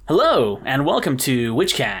Hello, and welcome to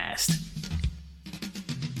Witchcast.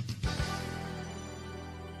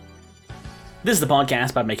 This is the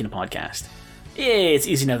podcast about making a podcast. It's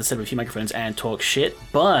easy now to set up a few microphones and talk shit,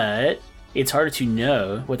 but it's harder to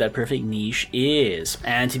know what that perfect niche is.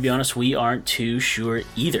 And to be honest, we aren't too sure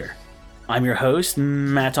either. I'm your host,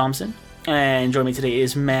 Matt Thompson, and joining me today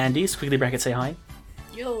is Mandy, squiggly bracket say hi.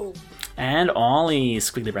 Yo. And Ollie,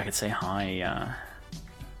 squiggly bracket say hi.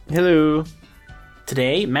 Hello.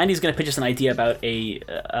 Today, Mandy's going to pitch us an idea about a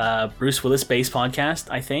Bruce Willis-based podcast,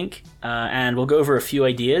 I think, and we'll go over a few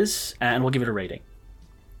ideas, and we'll give it a rating.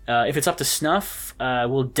 If it's up to snuff,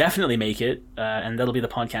 we'll definitely make it, and that'll be the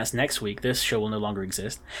podcast next week. This show will no longer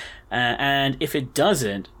exist. And if it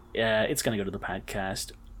doesn't, it's going to go to the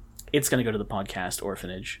podcast. It's going to go to the podcast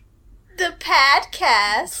orphanage. The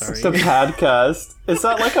podcast? Sorry. The podcast? Is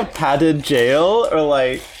that like a padded jail, or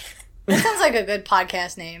like... That sounds like a good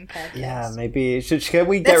podcast name, podcast. Yeah, maybe. Can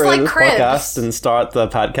we get That's rid like of this Cribs. podcast and start the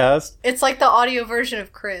podcast? It's like the audio version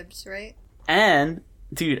of Cribs, right? And,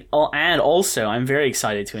 dude, and also, I'm very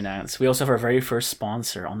excited to announce, we also have our very first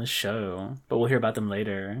sponsor on the show, but we'll hear about them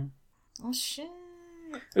later. Oh, shit.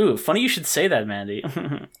 Ooh, funny you should say that, Mandy.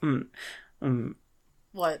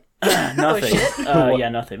 What? Nothing. Oh, shit? Yeah,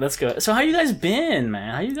 nothing. Let's go. So how you guys been,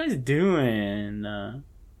 man? How you guys doing?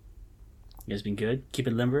 You guys been good?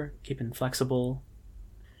 Keeping limber? Keeping flexible?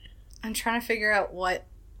 I'm trying to figure out what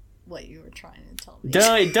you were trying to tell me.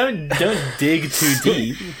 Don't dig too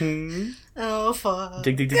deep. Oh, fuck.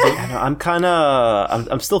 Dig.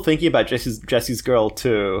 I'm still thinking about Jesse's Girl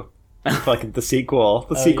too. Like the sequel.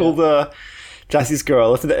 The sequel to Jesse's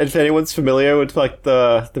Girl. If anyone's familiar with like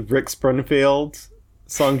the Rick Springfield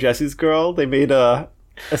song Jesse's Girl, they made a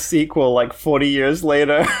sequel like 40 years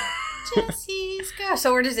later. Jesse's Girl.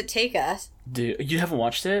 So where does it take us? Dude, you haven't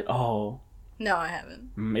watched it? Oh. No, I haven't.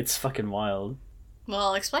 It's fucking wild.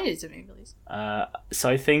 Well, explain it to me, please. So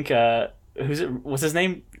I think, what's his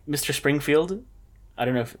name? Mr. Springfield? I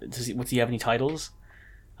don't know does he have any titles?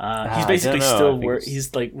 He's basically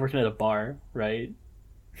he's like working at a bar, right?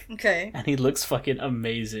 Okay. And he looks fucking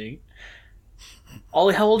amazing.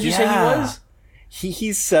 Ollie, how old did you say he was?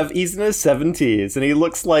 He's in his 70s and he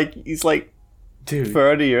looks like he's like Dude.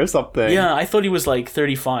 30 or something. Yeah, I thought he was like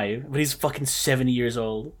 35, but he's fucking 70 years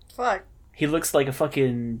old. Fuck. He looks like a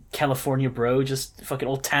fucking California bro, just fucking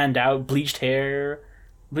all tanned out, bleached hair.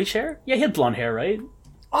 Bleached hair? Yeah, he had blonde hair, right?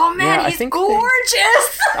 Oh, man, Yeah, I he's think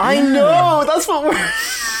gorgeous! I know! That's what we're...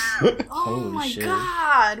 Oh, Holy my shit.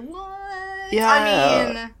 God. What? Yeah.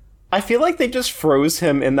 I mean... I feel like they just froze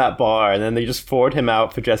him in that bar and then they just forward him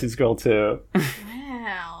out for Jesse's Girl too.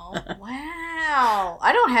 Wow.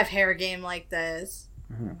 I don't have hair game like this.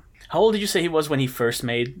 How old did you say he was when he first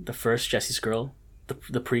made the first Jesse's Girl?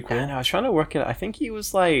 The prequel? I don't know, I was trying to work it. I think he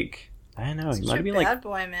was like, I don't know, he might have been bad like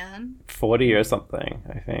boy, man. 40 or something.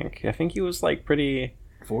 I think he was like pretty.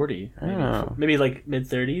 40. I don't know. Maybe like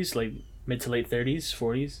mid-30s, like mid to late 30s,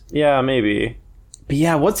 40s. Yeah, maybe. But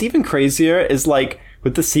yeah, what's even crazier is like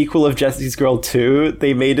with the sequel of Jesse's Girl 2,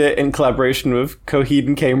 they made it in collaboration with Coheed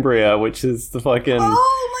and Cambria, which is the fucking.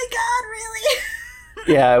 Oh my God! Really?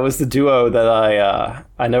 Yeah, it was the duo that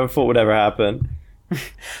I never thought would ever happen.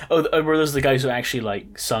 Were those the guys who actually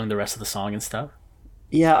like sung the rest of the song and stuff?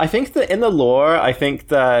 Yeah, I think that in the lore, I think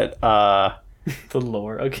that The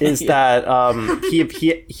lore, okay. is that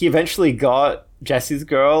he eventually got Jesse's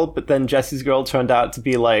Girl, but then Jesse's Girl turned out to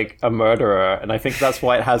be like a murderer, and I think that's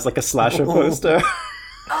why it has like a slasher poster.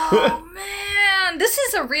 Oh man, this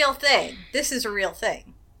is a real thing. This is a real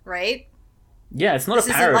thing, right? Yeah, it's not This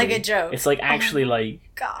a isn't parody. like a joke. It's like actually like...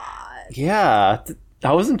 God. Yeah,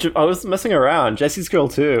 I was messing around. Jesse's Girl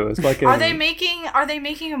 2 is fucking. Are they making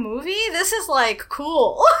a movie? This is like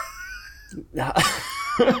cool.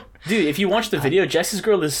 Dude, if you watch the video, Jesse's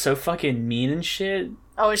Girl is so fucking mean and shit.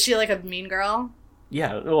 Oh, is she like a mean girl?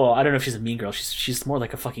 Yeah, well, I don't know if she's a mean girl. She's more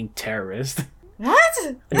like a fucking terrorist.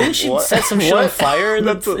 What? Didn't she What? set some shit on What? fire in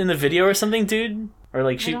That's the video or something, dude? Or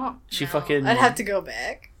like she I don't know. fucking... I'd have to go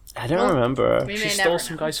back. I don't remember. We She may stole never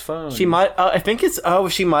some know. guy's phone. She might. I think it's. Oh,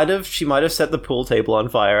 she might have set the pool table on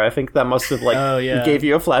fire. I think that must have like Oh, yeah. gave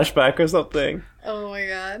you a flashback or something. Oh my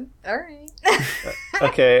God. All right.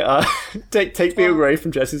 Okay, take me away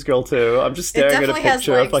from Jesse's Girl 2. I'm just staring at a definitely has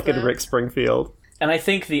picture of legs, fucking though. Rick Springfield. And I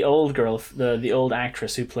think the old girl, the old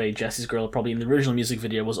actress who played Jesse's Girl, probably in the original music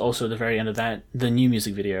video, was also at the very end of the new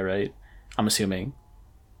music video, right? I'm assuming.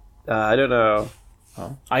 I don't know.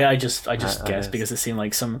 Oh. I just guessed because it seemed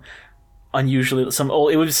like some unusually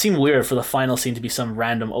it would seem weird for the final scene to be some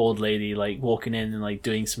random old lady like walking in and like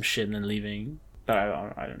doing some shit and then leaving. But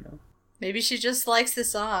I don't know. Maybe she just likes the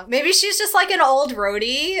song. Maybe she's just like an old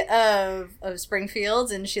roadie of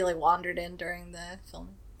Springfield's, and she like wandered in during the film.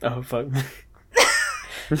 Oh fuck.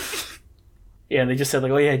 Yeah, and they just said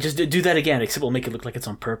like, oh yeah, just do that again, except we'll make it look like it's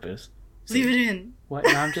on purpose. So, leave it in. What?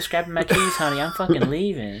 No, I'm just grabbing my keys, honey. I'm fucking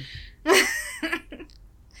leaving.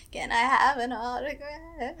 Can I have an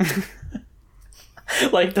autograph?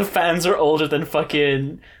 Like the fans are older than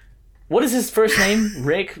fucking. What is his first name?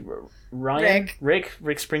 Rick. Ryan.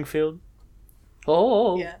 Rick Springfield.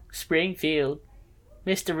 Oh, yeah. Springfield.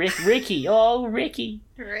 Mr. Ricky. Oh, Ricky.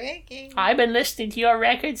 Ricky. I've been listening to your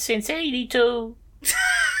records since 82.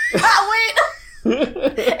 Oh, wait.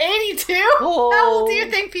 82? Oh. How old do you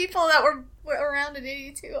think people that were around in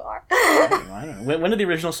 82 are? I don't know. When did the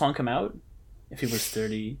original song come out? If he was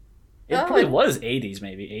 30. It probably was 80s,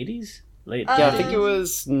 maybe. 80s? Late. Yeah, I think it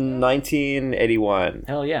was 1981.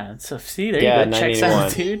 Hell yeah. So, see, there you go. Checks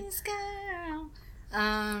out, dude.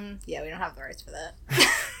 Yeah, we don't have the rights for that.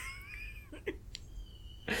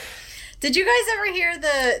 Did you guys ever hear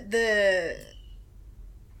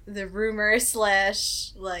the rumor /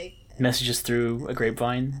 like messages through a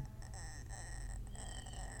grapevine?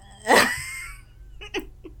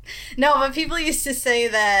 No, but people used to say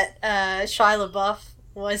that Shia LaBeouf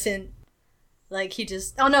wasn't like he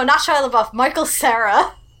just. Oh no, not Shia LaBeouf. Michael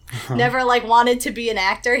Cera never like wanted to be an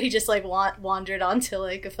actor. He just like wandered onto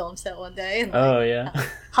like a film set one day and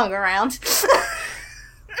hung around.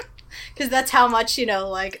 Because that's how much,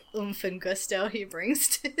 like, oomph and gusto he brings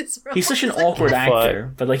to his role. He's such an awkward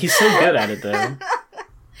actor, but, like, he's so good at it, though.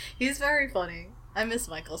 He's very funny. I miss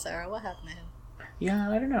Michael Cera. What happened to him?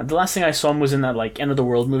 Yeah, I don't know. The last thing I saw him was in that, like, End of the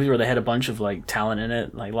World movie where they had a bunch of, like, talent in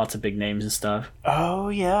it, like, lots of big names and stuff. Oh,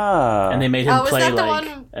 yeah. And they made him play, was that like... the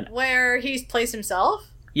one where he plays himself?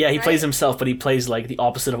 Yeah, he plays himself, but he plays, like, the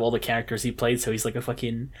opposite of all the characters he played, so he's, like, a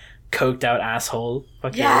fucking coked out asshole.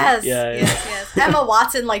 Yes. Emma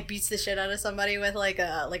Watson, like, beats the shit out of somebody with, like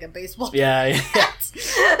a baseball bat.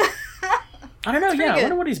 I don't know, I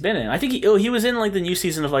wonder what he's been in. I think he was in, like, the new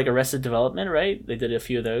season of, like, Arrested Development, right? They did a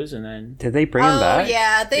few of those, and then... Did they bring him back? Oh,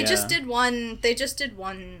 yeah, they just did one,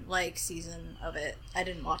 like, season of it. I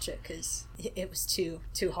didn't watch it, because it was too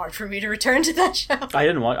hard for me to return to that show. I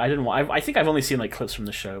didn't watch. I think I've only seen, like, clips from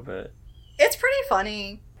the show, but... It's pretty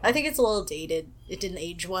funny. I think it's a little dated. It didn't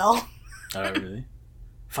age well. Oh, really?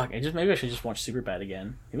 Fuck, maybe I should just watch Superbad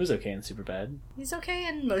again. He was okay in Superbad. He's okay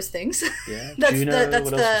in most things. Yeah, that's Juno, that's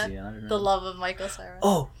what else was he in? I don't know. the love of Michael Cera.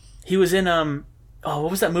 Oh, he was in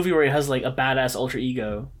what was that movie where he has like a badass alter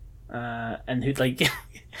ego, and who like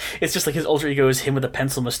it's just like his alter ego is him with a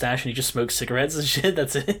pencil mustache and he just smokes cigarettes and shit.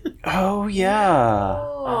 That's it. Oh yeah.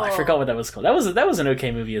 Oh, I forgot what that was called. That was an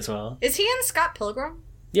okay movie as well. Is he in Scott Pilgrim?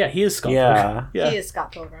 Yeah, he is Scott Pilgrim. Yeah, he is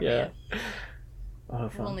Scott Pilgrim. Yeah. Oh,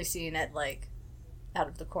 I've only seen it like out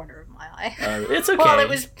of the corner of my eye. It's okay. Well, it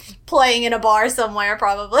was playing in a bar somewhere,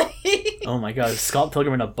 probably. Oh my god, Scott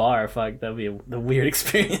Pilgrim in a bar. Fuck, that'd be the weird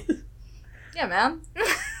experience. Yeah, man.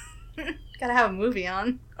 Gotta have a movie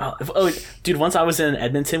on. Oh, dude, once I was in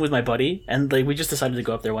Edmonton with my buddy, and like we just decided to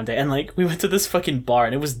go up there one day, and like we went to this fucking bar,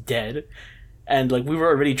 and it was dead. And like we were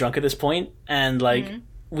already drunk at this point, and like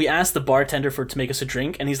we asked the bartender to make us a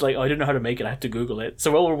drink, and he's like, "Oh, I don't know how to make it. I have to Google it."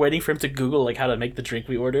 So while we're waiting for him to Google like how to make the drink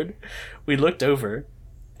we ordered, we looked over,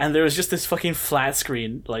 and there was just this fucking flat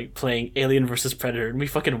screen like playing Alien vs Predator, and we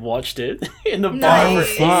fucking watched it in the bar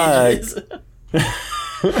for ages.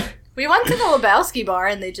 We went to the Lebowski bar,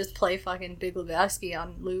 and they just play fucking Big Lebowski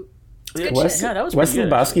on loop. What's the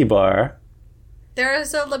Lebowski bar?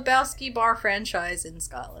 There's a Lebowski bar franchise in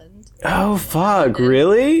Scotland. Oh fuck!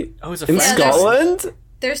 Really? Oh, it's in Scotland.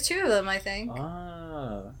 There's 2 of them, I think.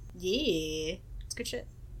 Ah. Yeah. It's good shit.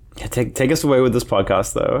 Yeah, take us away with this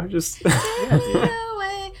podcast, though. Just...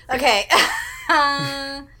 away. Okay.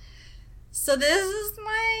 So this is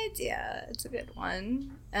my idea. It's a good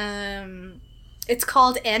one. It's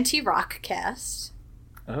called Anti-Rock Cast.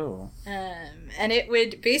 Oh. And it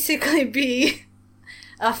would basically be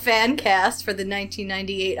a fan cast for the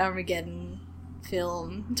 1998 Armageddon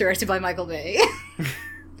film directed by Michael Bay.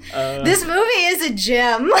 This movie is a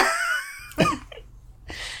gem.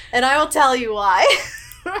 And I will tell you why.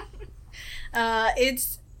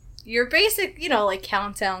 It's your basic, like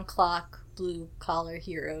countdown clock, blue collar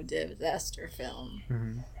hero disaster film.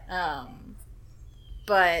 Mm-hmm.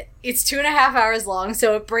 But it's 2.5 hours long,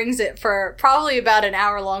 so it brings it for probably about an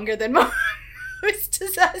hour longer than most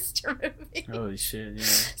disaster movies. Holy shit, yeah.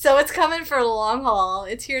 So it's coming for the long haul.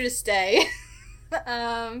 It's here to stay.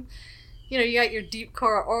 You got your deep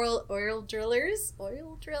core oil drillers.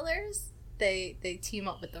 They team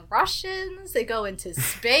up with the Russians. They go into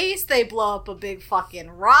space. They blow up a big fucking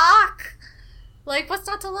rock. Like, what's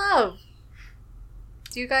not to love?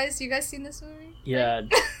 You guys seen this movie? Yeah,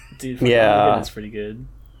 dude. Yeah. It's pretty good.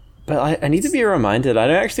 But I need to be reminded. I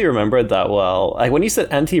don't actually remember it that well. Like, when you said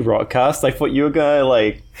anti-rock cast, I thought you were gonna,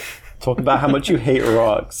 like, talk about how much you hate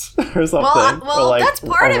rocks or something. Well, or, like, that's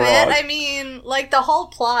part of rock. it. I mean, like, the whole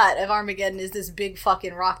plot of Armageddon is this big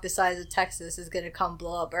fucking rock the size of Texas is gonna come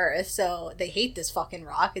blow up Earth, so they hate this fucking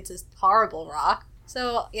rock. It's this horrible rock.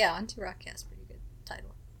 So, yeah, anti-rock cast, pretty good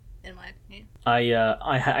title, in my opinion.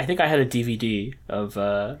 I think I had a DVD of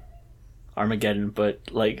Armageddon, but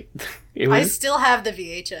like I still have the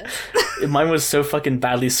VHS. Mine was so fucking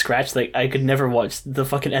badly scratched, like I could never watch the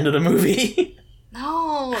fucking end of the movie.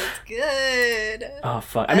 No, it's good. Oh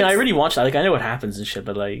fuck! I mean, I already watched that. Like, I know what happens and shit,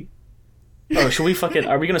 but like, should we fucking?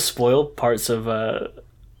 Are we gonna spoil parts of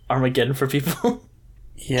Armageddon for people?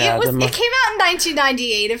 Yeah, it came out in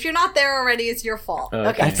 1998. If you're not there already, it's your fault. Oh,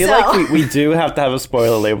 okay. I feel like we do have to have a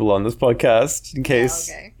spoiler label on this podcast in case.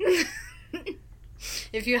 Okay.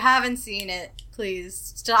 If you haven't seen it,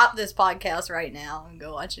 please stop this podcast right now and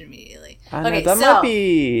go watch it immediately. I know, that might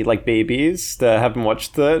be like babies that haven't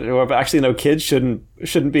watched it, or actually no, kids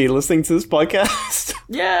shouldn't be listening to this podcast.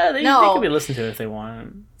 Yeah, they could be listening to it if they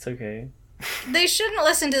want. It's okay. They shouldn't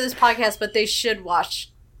listen to this podcast, but they should watch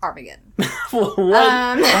Armageddon.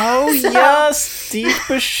 What? Yes, Steve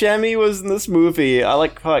Buscemi was in this movie. I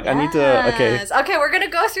like. Fuck, I need to. Okay. Okay, we're gonna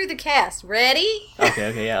go through the cast. Ready?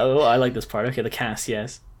 Okay, yeah. Oh, I like this part. Okay, the cast,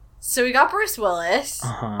 yes. So we got Bruce Willis,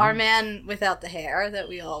 Uh-huh. our man without the hair that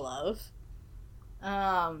we all love.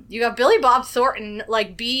 You got Billy Bob Thornton,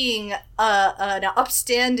 like being an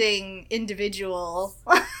upstanding individual.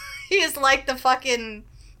 He is like the fucking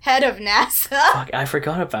head of NASA. Fuck, I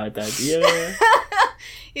forgot about that. Yeah.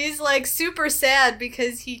 He's like super sad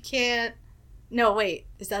because he can't. No, wait,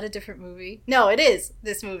 is that a different movie? No, it is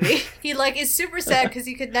this movie. He like is super sad because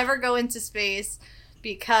he could never go into space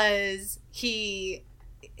because he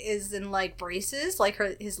is in like braces, like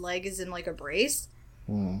his leg is in like a brace.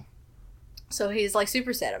 So he's like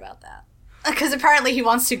super sad about that because apparently he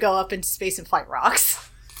wants to go up into space and fight rocks.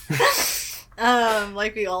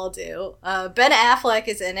 Like we all do. Ben Affleck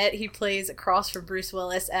is in it. He plays across from Bruce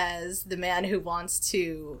Willis as the man who wants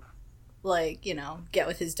to, like, you know, get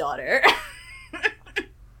with his daughter.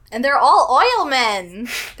 And they're all oil men.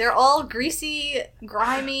 They're all greasy,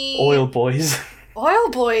 grimy Oil boys. Oil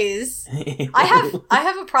boys. I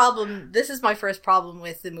have a problem. This is my first problem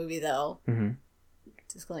with the movie, though. Mm-hmm.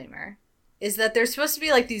 Disclaimer. Is that they're supposed to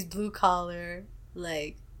be like these blue collar,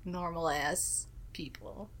 like normal ass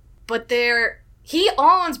people. But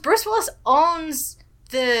Bruce Willis owns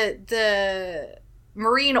the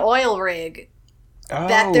marine oil rig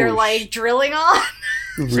that they're like drilling on.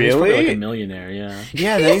 So he's Really? probably like a millionaire, yeah.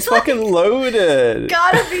 Yeah, then he's fucking loaded.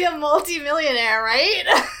 Gotta be a multi-millionaire, right?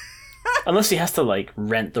 Unless he has to like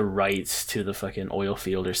rent the rights to the fucking oil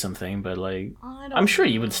field or something, but like I I'm sure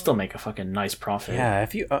don't you would know. still make a fucking nice profit. Yeah,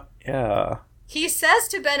 if you. Yeah. He says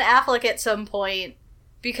to Ben Affleck at some point,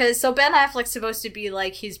 because Ben Affleck's supposed to be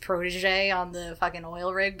like his protege on the fucking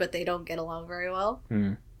oil rig, but they don't get along very well.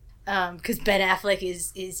 Because Ben Affleck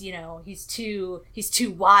is you know, he's too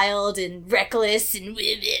wild and reckless and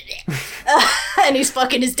and he's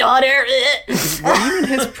fucking his daughter. What even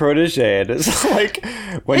his protege? It's like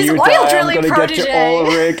when His you oil die, I'm drilling gonna get your protege. oil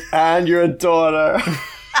rig and your daughter.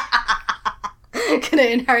 Gonna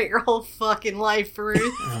inherit your whole fucking life,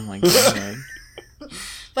 Ruth. Oh my god.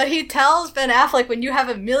 But he tells Ben Affleck when you have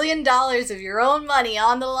 $1 million of your own money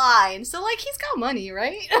on the line. So, like, he's got money,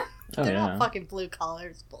 right? Oh, They're yeah. not fucking blue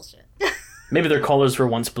collars. Bullshit. Maybe their collars were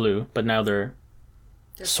once blue, but now they're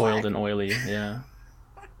They're soiled black. and oily, yeah.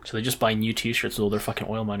 So they just buy new t-shirts with all their fucking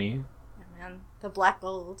oil money. Yeah, man. The black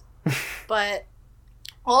gold. But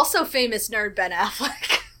also famous nerd Ben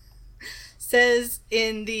Affleck says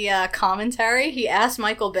in the commentary, he asked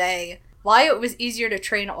Michael Bay why it was easier to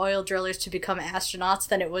train oil drillers to become astronauts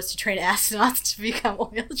than it was to train astronauts to become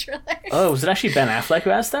oil drillers. Oh, was it actually Ben Affleck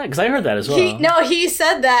who asked that? Because I heard that as well. He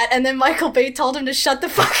said that, and then Michael Bay told him to shut the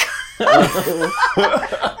fuck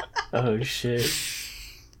up. Oh shit.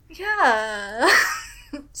 Yeah.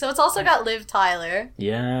 So it's also got Liv Tyler,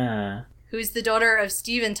 Yeah. who's the daughter of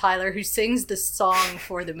Steven Tyler, who sings the song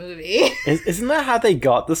for the movie. Isn't that how they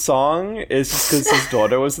got the song? It's just because his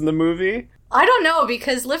daughter was in the movie? I don't know,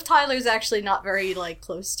 because Liv Tyler's actually not very, like,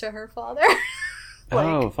 close to her father.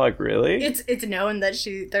 Oh, fuck, really? It's known that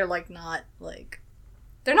they're, like, not, like...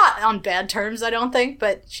 They're not on bad terms, I don't think,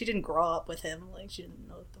 but she didn't grow up with him. Like, she didn't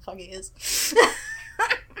know what the fuck he is.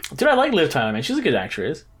 Dude, I like Liv Tyler, man. She's a good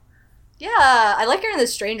actress. Yeah, I like her in The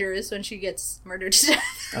Strangers when she gets murdered to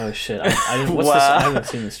death. Oh shit. I Wow. I haven't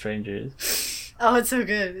seen The Strangers. Oh, it's so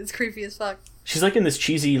good. It's creepy as fuck. She's like in this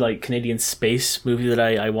cheesy like Canadian space movie that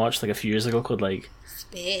I watched like a few years ago called like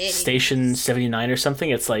Station 79 or something.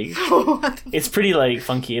 It's like it's pretty like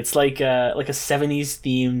funky. It's like a 70s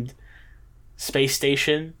themed space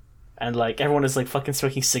station, and like everyone is like fucking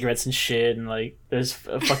smoking cigarettes and shit, and like there's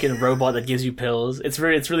a fucking robot that gives you pills. It's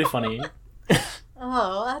really funny. Oh,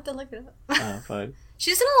 I'll have to look it up. Oh fuck.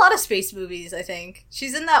 She's in a lot of space movies, I think.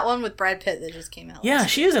 She's in that one with Brad Pitt that just came out. Yeah,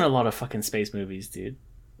 she is in a lot of fucking space movies, dude.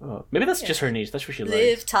 Oh, maybe that's just her niche. That's what she likes.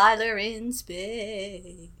 Liv Tyler in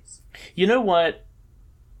space. You know what?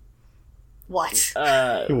 What?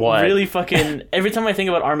 What? Really fucking... Every time I think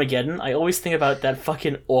about Armageddon, I always think about that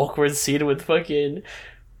fucking awkward scene with fucking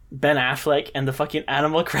Ben Affleck and the fucking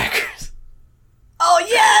animal crackers. Oh,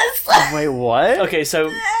 yes! Wait, what? Okay, so...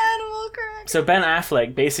 Animal crackers. So Ben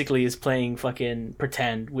Affleck basically is playing fucking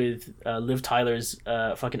pretend with Liv Tyler's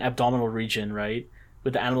fucking abdominal region, right?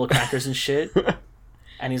 With the animal crackers and shit.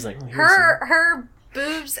 And he's like... Oh, her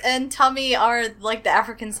boobs and tummy are like the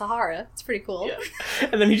African Sahara. It's pretty cool. Yeah.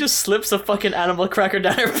 And then he just slips a fucking animal cracker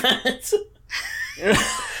down her pants. And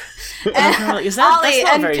Like, is that, Ollie, that's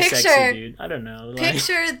not and very picture, sexy, dude. I don't know. Like...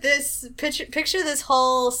 Picture this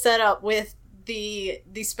whole setup with the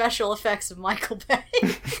special effects of Michael Bay.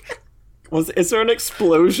 Is there an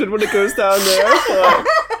explosion when it goes down there?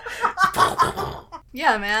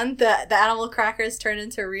 Yeah, man. The animal crackers turn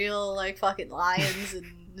into real like fucking lions and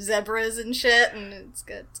zebras and shit, and it's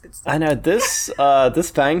good. It's good stuff. I know this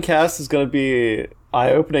fan cast is gonna be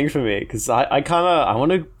eye opening for me because I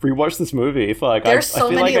want to rewatch this movie. Like There's so I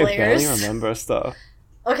feel many like layers. I barely remember stuff.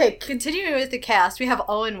 Okay, continuing with the cast, we have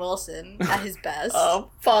Owen Wilson at his best. Oh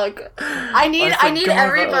fuck! I need forgot about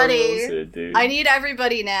everybody. Owen Wilson, dude. I need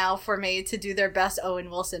everybody now for me to do their best Owen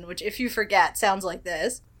Wilson, which, if you forget, sounds like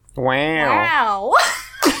this. Wow. Wow.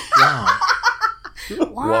 Wow.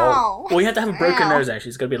 Wow. Well, you have to have a broken Wow. nose. Actually,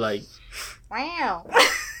 it's gonna be like, Wow.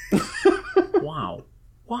 wow,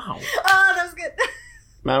 wow. Oh, that was good.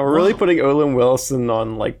 Man, we're really putting Owen Wilson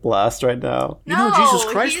on like blast right now. You know, No, Jesus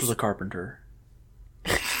Christ he's- was a carpenter.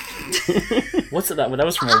 What's that? That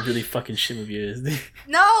was from a really fucking shit movie.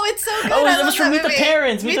 No, it's so good. Oh, I it was love from that Meet the movie.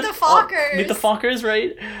 Parents. Meet the Fockers. Meet the Fockers,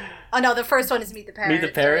 right? Oh no, the first one is Meet the Parents. Meet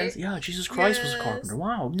the Parents. right? Yeah, Jesus Christ was a Yes. carpenter.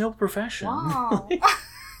 Wow, no profession. Wow.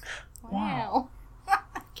 Wow.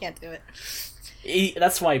 Can't do it.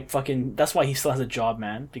 That's why he still has a job,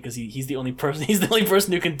 man. Because he's the only person. He's the only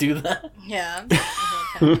person who can do that. Yeah.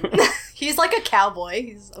 He's like a cowboy.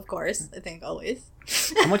 He's, of course, I think, always.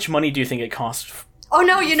 How much money do you think it costs? Oh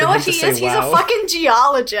no, you know him what to he say is? He's wow. a fucking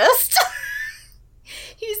geologist.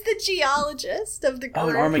 He's the geologist of the group. Oh,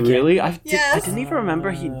 in Armageddon. Really? I Yes. didn't even remember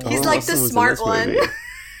He's Owen like the Wilson was in smart this one. movie.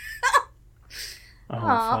 Oh,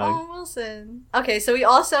 Aw, fuck. Owen Wilson. Okay, so we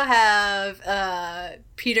also have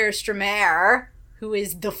Peter Stormare, who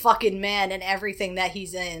is the fucking man in everything that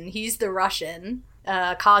he's in. He's the Russian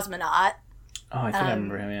cosmonaut. Oh, I think I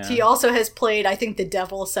remember him. Yeah. He also has played, I think, the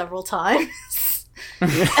devil several times.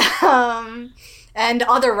 And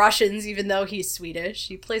other Russians, even though he's Swedish.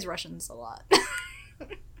 He plays Russians a lot.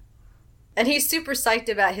 And he's super psyched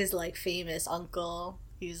about his, like, famous uncle.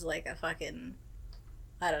 He's, like, a fucking...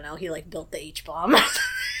 I don't know, he, like, built the H-bomb. I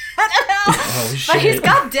don't know. Oh, shit. But he's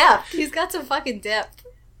got depth. He's got some fucking depth.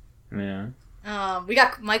 Yeah. We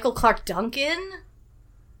got Michael Clark Duncan,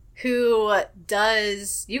 who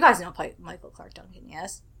does... You guys know Michael Clark Duncan,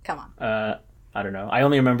 yes? Come on. I don't know. I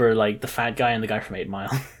only remember like the fat guy and the guy from 8 Mile.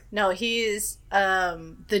 No, he's the Oh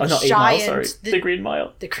no, 8 Mile. giant... Sorry, the Green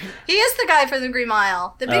Mile. He is the guy from the Green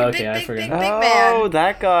Mile. The big, Oh, okay, I big, big, forgot. big, big Oh, man.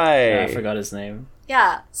 that guy. Yeah, I forgot his name.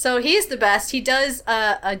 Yeah, so he's the best. He does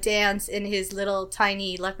a dance in his little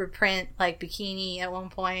tiny leopard print like bikini at one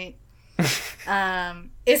point.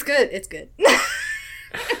 It's good. It's good.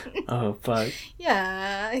 Oh fuck.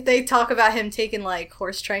 Yeah, they talk about him taking like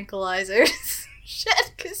horse tranquilizers,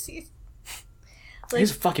 shit, because he's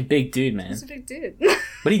He's a fucking big dude, man. a big dude.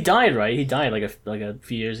 But he died, right? He died like a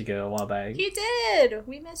few years ago, a while back. He did.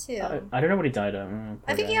 We miss him. I don't know what he died of.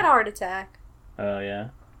 I think he had a heart attack. Oh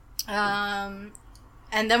yeah.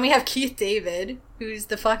 And then we have Keith David, who's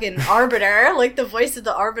the fucking Arbiter, like the voice of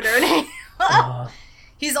the Arbiter. Oh,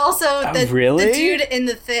 He's also the really? dude in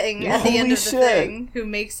the thing at the end Holy of the shit. thing who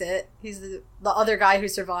makes it. He's the other guy who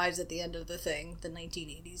survives at the end of the thing, the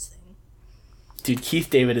 1980s thing. dude, Keith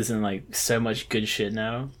David is in like so much good shit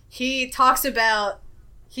now. He talks about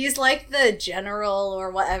he's like the general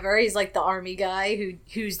or whatever. He's like the army guy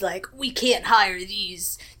who's like, we can't hire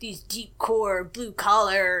these deep core blue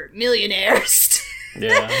collar millionaires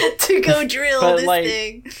Yeah. to go drill But, this like,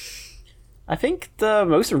 thing. I think the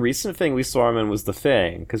most recent thing we saw him in was The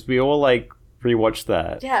Thing, because we all like rewatch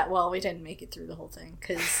that. Yeah, well, we didn't make it through the whole thing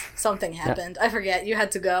because something happened. I forget. You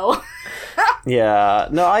had to go. Yeah.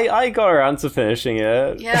 No, I got around to finishing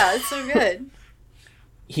it. Yeah, it's so good.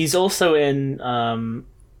 He's also in.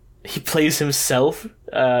 He plays himself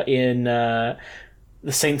in the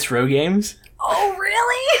Saints Row games. Oh,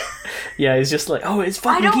 really? Yeah, he's just like, oh, it's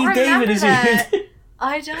fucking I don't Keith David, remember isn't that. it?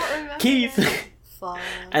 I don't remember. Keith. That. Fuck.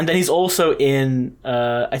 And then he's also in.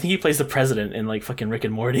 I think he plays the president in like fucking Rick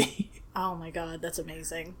and Morty. Oh my god, that's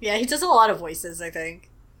amazing. Yeah, he does a lot of voices, I think.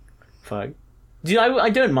 Fuck. Dude, I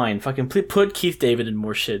don't mind. Fucking put Keith David in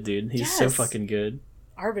more shit, dude. He's so Yes. fucking good.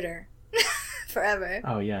 Arbiter. Forever.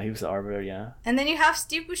 Oh, yeah, he was the Arbiter, yeah. And then you have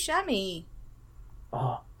Steve Buscemi,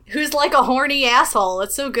 Oh. who's like a horny asshole.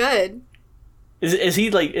 It's so good. Is he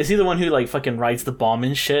the one who like fucking writes the bomb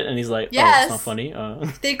and shit and he's like, oh, Yes. it's not funny?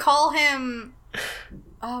 They call him...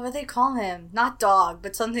 Oh, what do they call him? Not dog,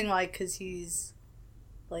 but something like, because he's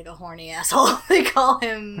like a horny asshole. They call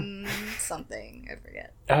him something. I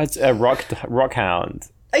forget. It's a Rockhound.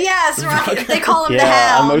 Oh, yes, right. They call him the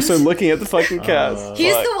Yeah, Hound. I'm also looking at the fucking cast.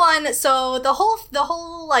 He's Like, the one. So the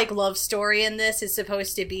whole like love story in this is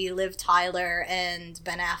supposed to be Liv Tyler and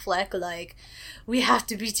Ben Affleck. Like, we have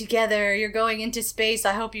to be together. You're going into space.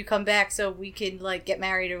 I hope you come back so we can like get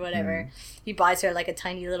married or whatever. He buys her like a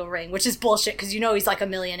tiny little ring, which is bullshit because you know he's like a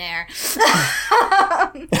millionaire.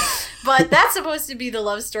 But that's supposed to be the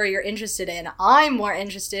love story you're interested in. I'm more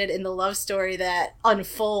interested in the love story that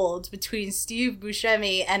unfolds between Steve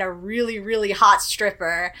Buscemi and a really, really hot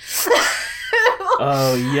stripper.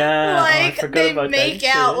 Oh, yeah. I Like, forgot they about make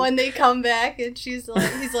that out shit. when they come back, and he's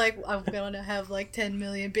like, I'm gonna have like 10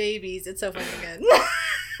 million babies. It's so fucking good.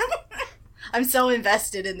 I'm so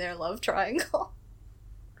invested in their love triangle.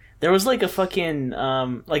 There was like a fucking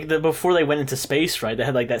before they went into space, right? They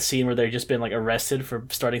had like that scene where they'd just been like arrested for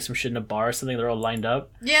starting some shit in a bar or something. They're all lined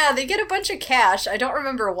up. Yeah, they get a bunch of cash. I don't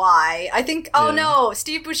remember why. I think. Oh Yeah. no,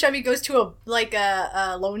 Steve Buscemi goes to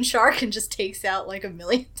a loan shark and just takes out like $1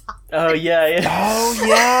 million. Oh yeah, yeah. Oh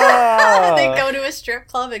yeah. They go to a strip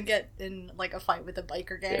club and get in like a fight with a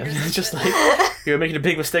biker gang. Or It's some just shit. like, you're making a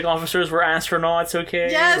big mistake, officers. We're astronauts,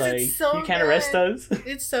 okay? Yes, like, it's so you can't good. arrest us.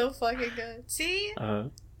 It's so fucking good. See, Uh,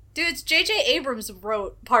 dude, it's JJ Abrams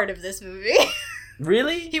wrote part of this movie.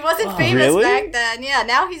 really? He wasn't Oh, famous really? back then. Yeah,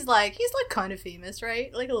 now he's like kind of famous,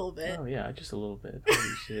 right? Like a little bit. Oh yeah, just a little bit.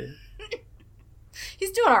 Holy shit.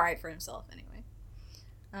 He's doing all right for himself anyway.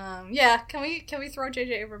 Yeah, can we throw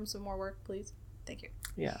JJ Abrams some more work, please? Thank you.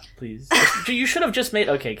 Yeah, please. You should have just made.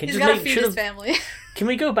 Okay, He's got to feed his family. Can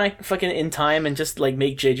we go back fucking in time and just like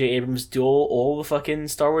make JJ Abrams do all the fucking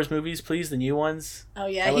Star Wars movies, please? The new ones. Oh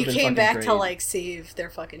yeah, That he would've been came fucking back great. to like save their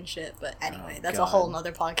fucking shit. But anyway, that's a God. whole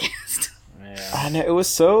nother podcast. Yeah. I know, it was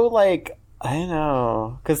so like, I don't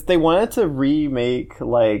know, because they wanted to remake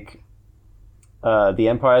like The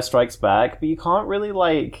Empire Strikes Back, but you can't really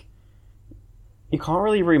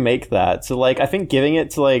remake that. So like, I think giving it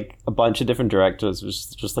to like a bunch of different directors was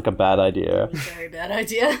just like a bad idea. Very bad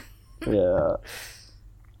idea. Yeah.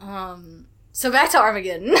 So back to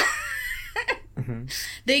Armageddon. Mhm.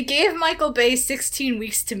 They gave Michael Bay 16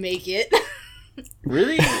 weeks to make it.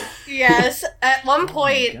 Really? Yes. At one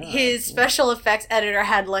point, God. his special effects editor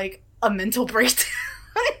had like a mental breakdown.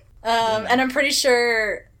 And I'm pretty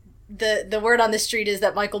sure the word on the street is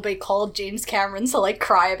that Michael Bay called James Cameron to like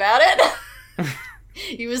cry about it.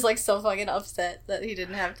 He was like so fucking upset that he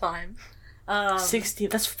didn't have time. 16.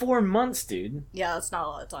 That's 4 months, dude. Yeah, that's not a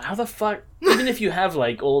lot of time. How the fuck? Even if you have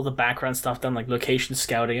like all the background stuff done, like location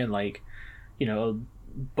scouting and like, you know,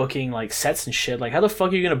 booking like sets and shit, like how the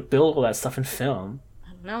fuck are you gonna build all that stuff in film? I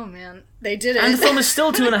don't know, man. They did it. And the film is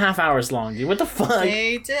still 2.5 hours long, dude. What the fuck?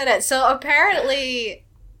 They did it. So apparently,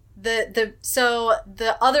 the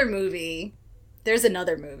other movie, there's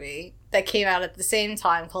another movie that came out at the same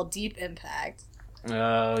time called Deep Impact.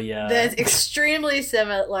 Oh yeah. That's extremely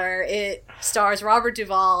similar. It stars Robert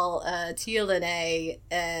Duvall, Tia Liney,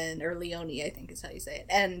 or Leone, I think is how you say it,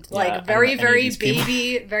 and Yeah, I like don't very, know any of very these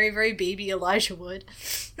baby, very baby Elijah Wood.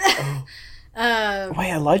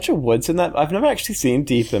 Wait, Elijah Wood's in that? I've never actually seen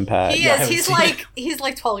Deep Impact. He I is. haven't He's seen like he's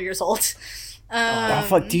like 12 years old. Oh,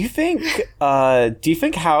 fuck. Do you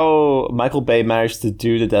think how Michael Bay managed to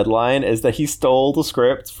do The Deadline is that he stole the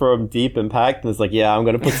script from Deep Impact and is like, yeah, I'm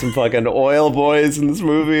gonna put some fucking oil boys in this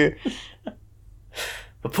movie.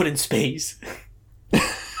 But put in space.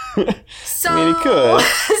 So, I mean, he could.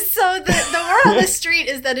 So the word on the street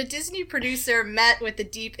is that a Disney producer met with the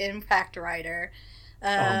Deep Impact writer. my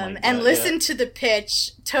And God, listened to the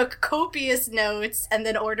pitch, took copious notes, and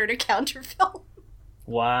then ordered a counterfilm.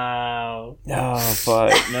 Wow. Oh,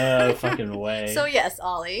 fuck. No fucking way. So yes,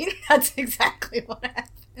 Ollie, that's exactly what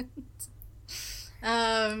happened.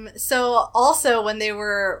 So also when they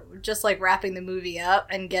were just like wrapping the movie up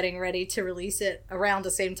and getting ready to release it around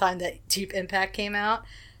the same time that Deep Impact came out,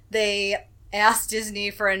 they asked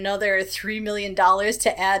Disney for another $3 million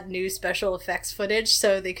to add new special effects footage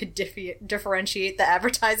so they could differentiate the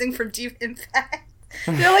advertising from Deep Impact.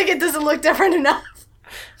 They're like, it doesn't look different enough.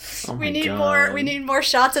 Oh we need more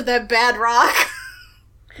shots of that bad rock.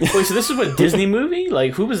 Wait, so this is what Disney movie?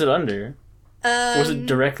 Like, who was it under? Or was it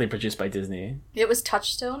directly produced by Disney? It was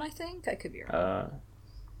Touchstone, I think. I could be wrong.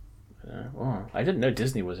 Well, I didn't know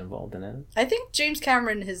Disney was involved in it. I think James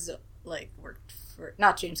Cameron has like worked for,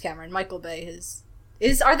 not James Cameron, Michael Bay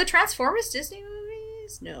are the Transformers Disney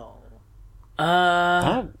movies? No.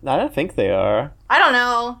 I don't think they are. I don't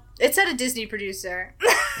know. It said a Disney producer.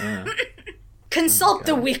 Yeah. Consult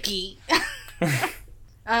the wiki.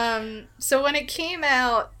 So when it came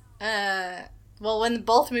out, when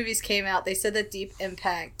both movies came out, they said that Deep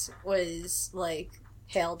Impact was like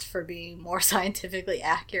hailed for being more scientifically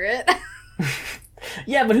accurate.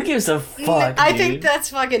 Yeah, but who gives a fuck? I think that's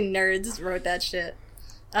fucking nerds wrote that shit.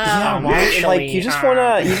 Yeah, why? Like, you just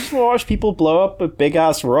wanna watch people blow up a big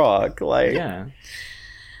ass rock, like. Yeah.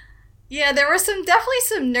 Yeah, there were definitely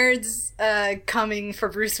some nerds coming for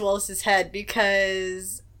Bruce Willis's head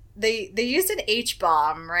because they used an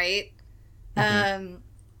H-bomb, right? Mm-hmm.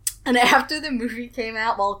 And after the movie came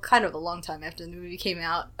out, well, kind of a long time after the movie came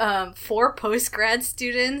out, 4 post-grad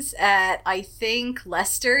students at, I think,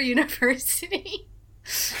 Leicester University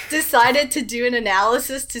decided to do an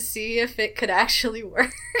analysis to see if it could actually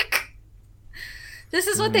work. This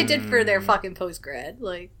is what they did for their fucking post-grad.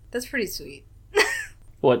 Like, that's pretty sweet.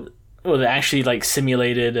 What? Well, they actually, like,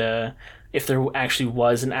 simulated if there actually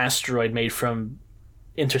was an asteroid made from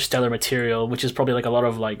interstellar material, which is probably, like, a lot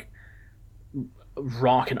of, like,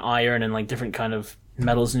 rock and iron and, like, different kind of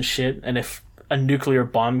metals and shit, and if a nuclear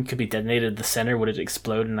bomb could be detonated at the center, would it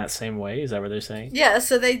explode in that same way? Is that what they're saying? Yeah,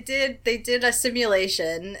 so they did a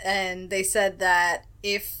simulation, and they said that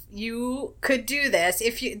if you could do this,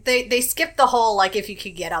 they skipped the whole, like, if you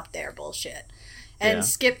could get up there bullshit, and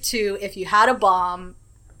skipped to if you had a bomb,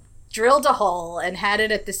 drilled a hole, and had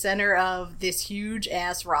it at the center of this huge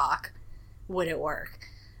ass rock, would it work?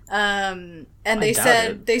 And they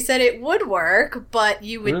said it would work, but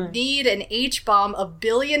you would need an H-bomb 1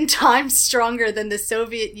 billion times stronger than the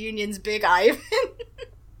Soviet Union's Big Ivan,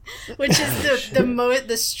 which is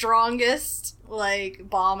the strongest, like,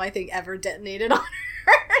 bomb I think ever detonated on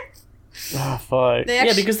Earth. Oh, fuck.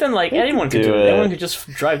 Yeah, because then, like, anyone could do it. Anyone could just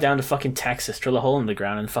drive down to fucking Texas, drill a hole in the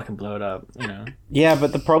ground, and fucking blow it up, you know? Yeah,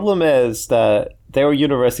 but the problem is that they were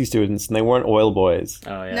university students, and they weren't oil boys.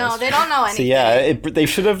 Oh, yeah. No, they don't know anything. So, yeah, they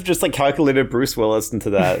should have just, like, calculated Bruce Willis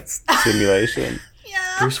into that simulation.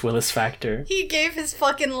 Yeah. Bruce Willis factor. He gave his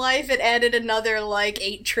fucking life and added another, like,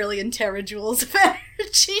 8 trillion terajoules of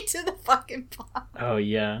energy to the fucking bomb. Oh,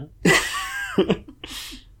 yeah.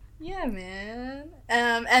 Yeah, man.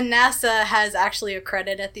 And NASA has actually a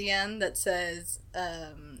credit at the end that says,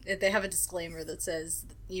 they have a disclaimer that says,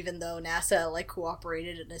 even though NASA, like,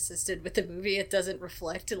 cooperated and assisted with the movie, it doesn't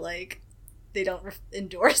reflect, like, they don't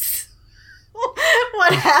endorse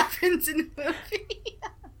what happens in the movie.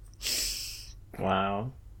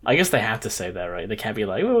 Wow. I guess they have to say that, right? They can't be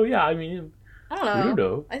like, oh, yeah, I mean, I don't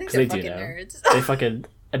know. I think they're fucking nerds. They fucking...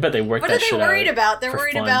 I bet they work that shit out. What are they worried about? They're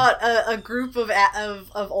worried fun. about a group of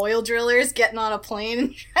oil drillers getting on a plane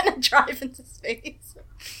and trying to drive into space.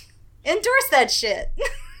 Endorse that shit.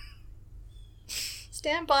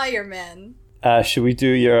 Stand by your men. Should we do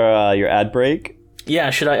your ad break?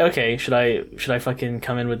 Yeah, should I fucking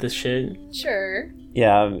come in with this shit? Sure.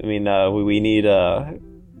 Yeah, I mean, we need,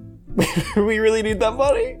 we really need that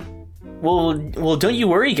money. Well, don't you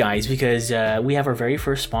worry, guys, because we have our very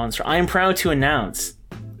first sponsor. I am proud to announce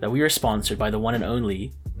that we are sponsored by the one and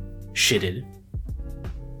only Shitted. You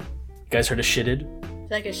guys heard of Shitted?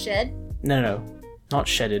 Like a shed? No, not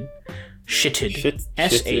Shedded. Shitted.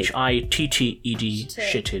 Shitted.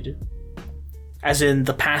 Shitted. As in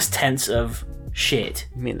the past tense of shit.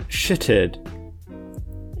 I mean, shitted.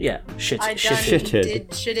 Yeah, shit. I shitted.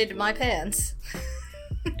 Shitted my pants.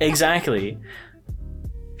 Exactly.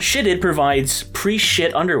 Shitted provides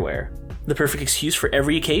pre-shit underwear. The perfect excuse for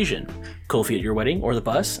every occasion. Cold feet at your wedding, or the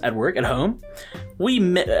bus, at work, at home. Okay,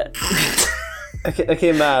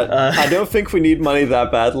 Matt. I don't think we need money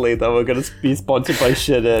that badly that we're going to be sponsored by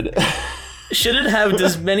Shitted. Shitted have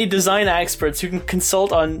as many design experts who can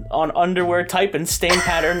consult on underwear type and stain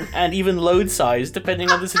pattern and even load size,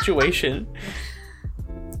 depending on the situation.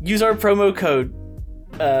 Use our promo code,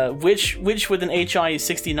 which with an HI is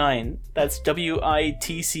 69. That's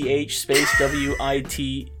WITCH space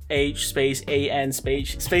WITCH H space AN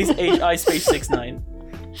space HI space 69.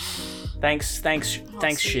 Thanks,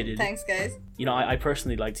 shitted. Thanks, guys. You know, I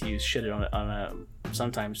personally like to use shitted on a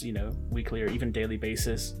sometimes, you know, weekly or even daily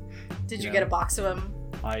basis. Did you get a box of them?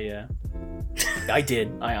 I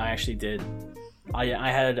did. I actually did.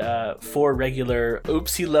 I had 4 regular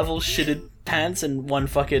oopsie level shitted pants and 1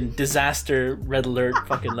 fucking disaster red alert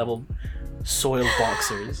fucking level soiled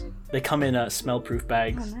boxers. They come in smell-proof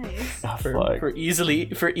bags. Oh, nice. For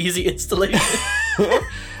easy installation.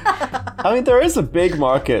 I mean, there is a big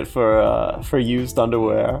market for used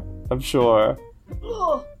underwear, I'm sure.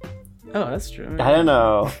 Oh, that's true. I don't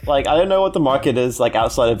know. Like, I don't know what the market is like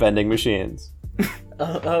outside of vending machines.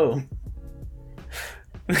 Oh.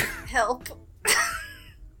 help.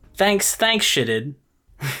 Thanks, shitted.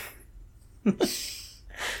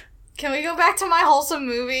 Can we go back to my wholesome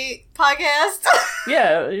movie podcast?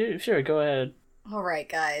 Yeah, sure, go ahead. All right,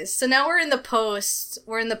 guys. So now we're in the post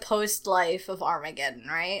life of Armageddon,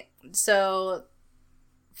 right? So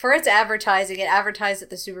for its advertising, it advertised at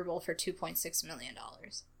the Super Bowl for $2.6 million.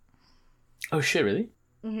 Oh shit, really?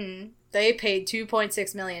 Mm-hmm. They paid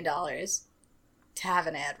 $2.6 million to have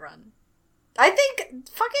an ad run. I think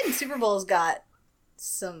fucking Super Bowl's got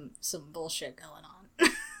some bullshit going on.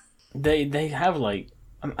 They have like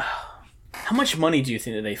how much money do you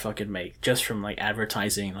think that they fucking make just from like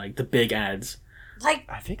advertising like the big ads? Like,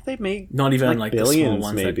 I think they make not even like billions, the small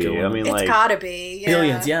ones maybe. that go on. I mean, it's like gotta be. Yeah.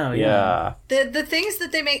 Billions, yeah. The things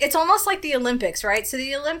that they make, it's almost like the Olympics, right? So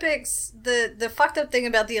the Olympics, the fucked up thing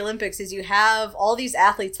about the Olympics is you have all these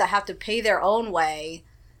athletes that have to pay their own way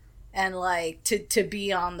and like to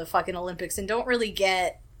be on the fucking Olympics and don't really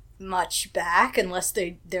get much back unless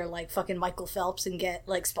they're like fucking Michael Phelps and get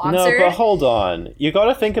like sponsored. No, but hold on. You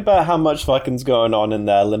gotta think about how much fucking's going on in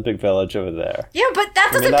the Olympic Village over there. Yeah, but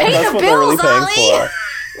that doesn't that's pay the what they're really bills,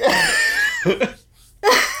 paying Ollie! for.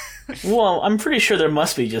 Well, I'm pretty sure there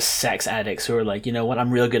must be just sex addicts who are like, you know what,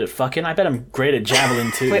 I'm real good at fucking. I bet I'm great at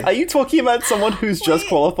javelin too. Wait, are you talking about someone who's just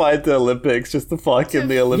qualified the Olympics just to fuck in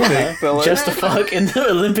the Olympic Village? Just to fuck in the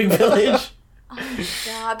Olympic Village? Oh my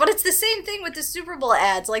god. But it's the same thing with the Super Bowl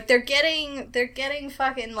ads. Like they're getting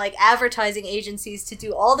fucking like advertising agencies to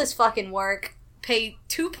do all this fucking work, pay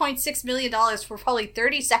 $2.6 million for probably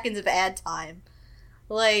 30 seconds of ad time.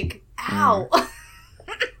 Like, ow.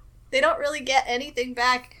 They don't really get anything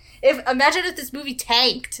back. Imagine if this movie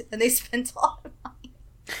tanked and they spent a lot of money.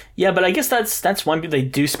 Yeah, but I guess that's one they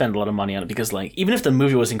do spend a lot of money on it because like even if the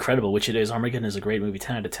movie was incredible, which it is, Armageddon is a great movie,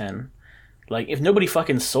 10 out of 10. Like, if nobody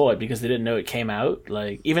fucking saw it because they didn't know it came out,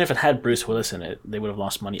 like, even if it had Bruce Willis in it, they would have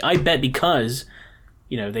lost money. I bet because,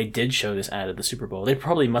 you know, they did show this ad at the Super Bowl. They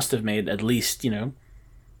probably must have made at least, you know,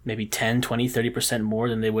 maybe 10, 20, 30% more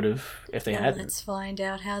than they would have if they hadn't. Let's find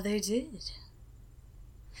out how they did.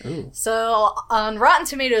 Ooh. So, on Rotten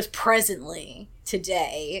Tomatoes presently,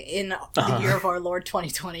 today, in the year of our Lord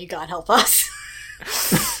 2020, God help us,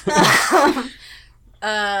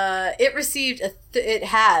 it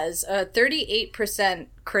has a 38%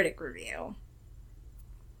 critic review.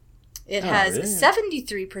 It has a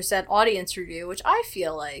 73% audience review, which I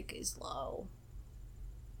feel like is low.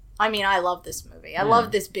 I mean, I love this movie. I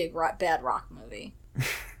love this big bad rock movie.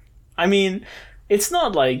 I mean, it's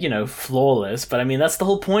not like, you know, flawless, but I mean, that's the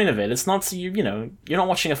whole point of it. It's not so you know, you're not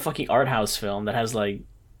watching a fucking art house film that has like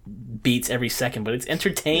beats every second, but it's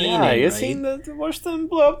entertaining. Yeah, you right? seen watch them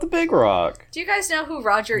blow up the big rock. Do you guys know who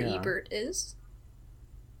Roger Ebert is?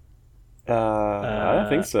 I don't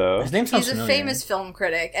think so. His name sounds He's a familiar. famous film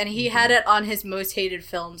critic, and he had it on his most hated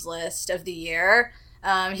films list of the year.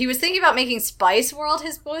 He was thinking about making Spice World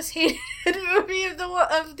his most hated movie of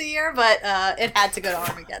the year, but it had to go to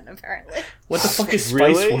Armageddon, apparently. What the fuck is Spice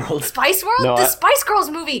Really? World? Spice World? No, the Spice Girls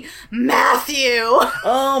movie, Matthew!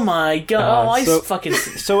 Oh my god! Fucking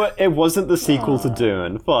So it wasn't the sequel to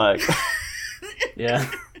Dune. Fuck. yeah.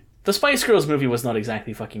 The Spice Girls movie was not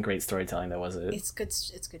exactly fucking great storytelling, though, was it? It's good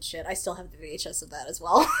shit. I still have the VHS of that as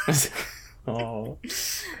well. Oh.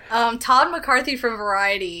 Todd McCarthy from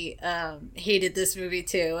Variety hated this movie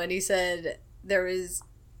too, and he said there was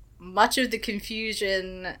much of the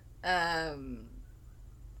confusion.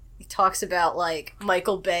 He talks about like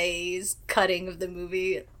Michael Bay's cutting of the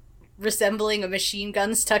movie resembling a machine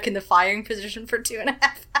gun stuck in the firing position for 2.5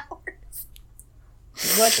 hours.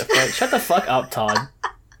 What the fuck? Shut the fuck up, Todd.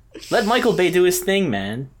 Let Michael Bay do his thing,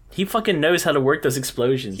 man. He fucking knows how to work those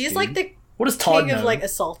explosions. He's dude. like the what does Todd king know? of like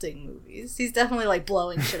assaulting movies. He's definitely like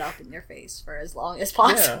blowing shit up in your face for as long as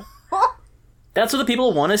possible. Yeah. That's what the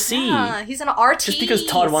people want to see. Yeah, he's an artist. Just because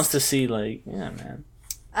Todd wants to see, like, yeah, man.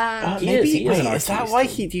 He Maybe is an is that artiste, why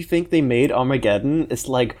dude. do you think they made Armageddon? It's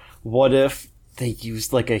like, what if they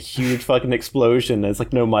used like a huge fucking explosion. And it's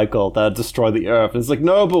like, no, Michael, that'd destroy the Earth. And it's like,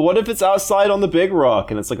 no, but what if it's outside on the big rock?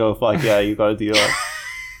 And it's like, oh fuck yeah, you gotta do that.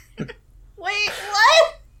 Wait,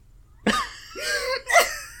 what?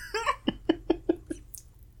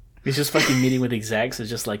 He's just fucking meeting with execs. It's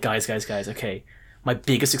just like, guys, okay, my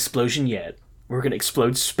biggest explosion yet. We're gonna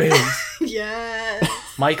explode space. Yes.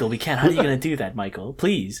 Michael, we can't. How are you gonna do that, Michael?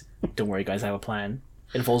 Please. Don't worry, guys, I have a plan.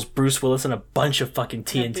 It involves Bruce Willis and a bunch of fucking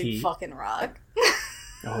TNT. A big fucking rock.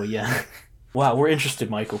 Oh, yeah. Wow, we're interested,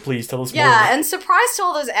 Michael. Please tell us more. Yeah, and surprise to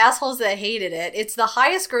all those assholes that hated it, it's the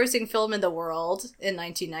highest grossing film in the world. In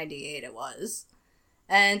 1998 it was.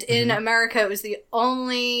 And in America it was the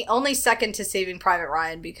only second to Saving Private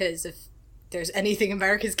Ryan, because if there's anything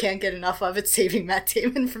Americans can't get enough of, it's saving Matt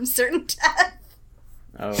Damon from certain death.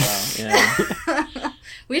 Oh, wow, yeah.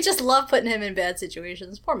 We just love putting him in bad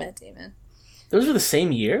situations. Poor Matt Damon. Those were the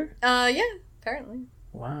same year? Yeah, apparently.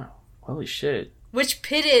 Wow. Holy shit. Which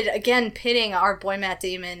pitting our boy Matt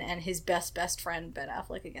Damon and his best friend Ben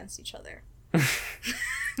Affleck against each other.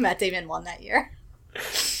 Matt Damon won that year.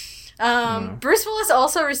 Bruce Willis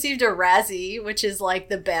also received a Razzie, which is like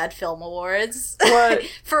the Bad Film Awards. What?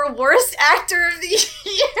 For Worst Actor of the Year.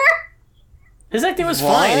 His acting was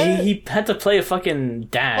fine. He had to play a fucking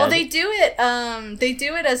dad. Well, they do it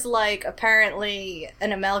as like apparently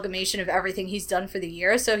an amalgamation of everything he's done for the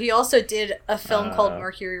year. So he also did a film called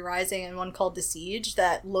Mercury Rising and one called The Siege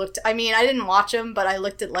that looked, I mean, I didn't watch them, but I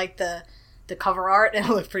looked at like the cover art and it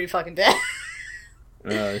looked pretty fucking bad.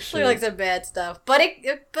 Oh shit. Looked like some bad stuff. But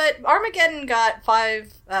Armageddon got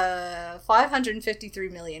 553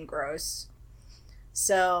 million gross.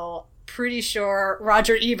 So pretty sure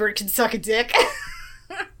Roger Ebert can suck a dick.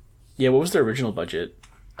 Yeah, what was their original budget?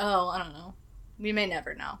 Oh, I don't know. We may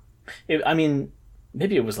never know. I mean,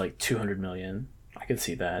 maybe it was like 200 million. I could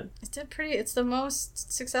see that. It's the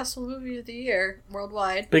most successful movie of the year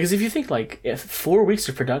worldwide. Because if you think like, if 4 weeks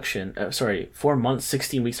of production, 4 months,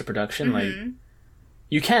 16 weeks of production, like,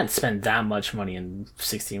 you can't spend that much money in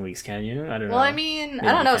 16 weeks, can you? I don't know. Well, I mean, Maybe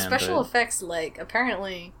I don't know. can, Special effects, like,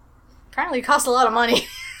 apparently cost a lot of money.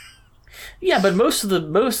 Yeah, but most of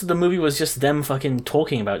the movie was just them fucking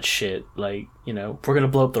talking about shit. Like, you know, we're gonna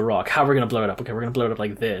blow up the rock. How are we gonna blow it up? Okay, we're gonna blow it up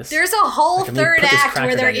like this. There's a whole like, third act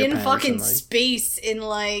where they're in fucking like... space in,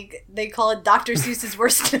 like, they call it Dr. Seuss's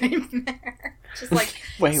worst nightmare. Just like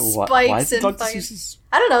wait, what? Spikes Why is and Dr. fucking... Seuss's...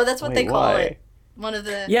 I don't know. That's what they call why? it. One of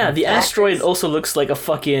the the actors. asteroid also looks like a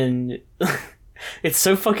fucking. It's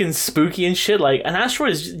so fucking spooky and shit. Like, an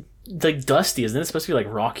asteroid is like dusty, isn't it? It's supposed to be like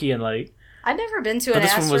rocky and like. I've never been to an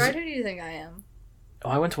asteroid. Who do you think I am? Oh,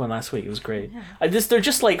 I went to one last week. It was great. Yeah. They're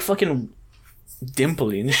just like fucking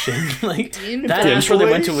dimply and shit. Like that asteroid they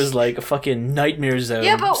went to was like a fucking nightmare zone.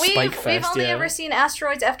 Yeah, but we've only ever seen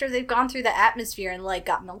asteroids after they've gone through the atmosphere and like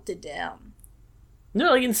got melted down. No,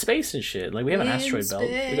 like in space and shit. Like we have an asteroid belt.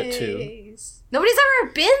 We got 2. Nobody's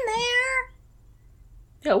ever been there.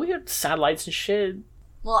 Yeah, we got satellites and shit.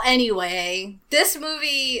 Well, anyway, this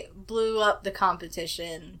movie blew up the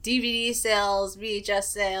competition. DVD sales, VHS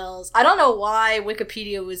sales. I don't know why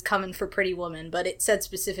Wikipedia was coming for Pretty Woman, but it said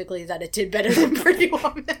specifically that it did better than Pretty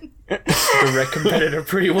Woman. Direct competitor,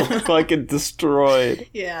 Pretty Woman. Fucking destroyed.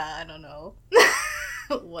 Yeah, I don't know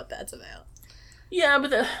what that's about. Yeah,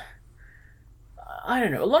 but I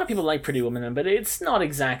don't know. A lot of people like Pretty Woman, but it's not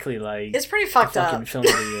exactly like... It's pretty fucked up. Fucking film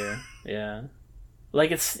of the year. Yeah.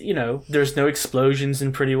 Like, it's, you know, there's no explosions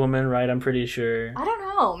in Pretty Woman, right? I'm pretty sure. I don't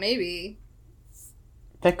know. Maybe.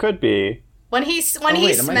 That could be. When he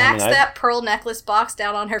smacks that pearl necklace box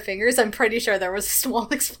down on her fingers, I'm pretty sure there was a small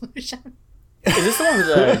explosion. Is this the one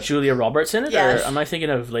with Julia Roberts in it? Yes. Or am I thinking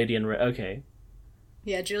of Lady in Red? Okay.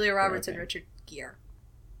 Yeah, Julia Roberts and Richard Gere.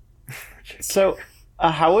 So,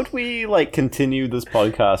 how would we, like, continue this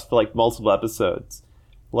podcast for, like, multiple episodes?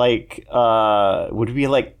 Like, would we,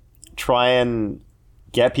 like, try and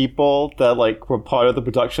get people that like were part of the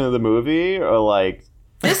production of the movie, or like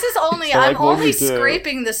this is only I'm only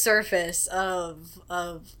scraping the surface of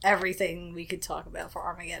everything we could talk about for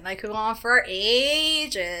Armageddon. I could go on for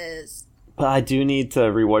ages. But I do need to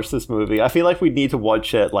rewatch this movie. I feel like we need to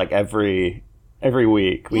watch it like every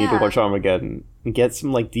week. We need to watch Armageddon and get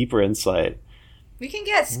some like deeper insight. We can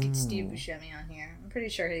get Steve Buscemi on here. I'm pretty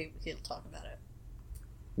sure he'll talk about it.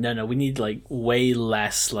 No, we need like way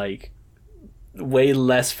less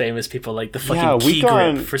famous people, like the fucking key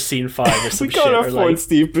grip for scene 5 or some shit. We can't afford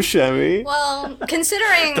Steve Buscemi. Well,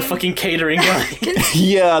 considering the fucking catering guy.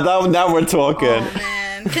 Yeah, now we're talking. Oh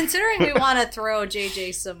man, considering we want to throw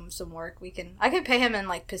JJ some work, I could pay him in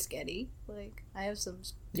like Piscetti. Like I have some.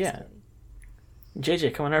 Piscetti. Yeah.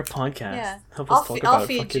 JJ, come on our podcast. Yeah, Help us talk about I'll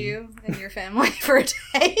feed you and your family for a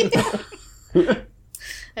day.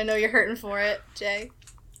 I know you're hurting for it, Jay.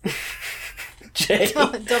 Jay.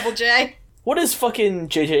 Double J. What is fucking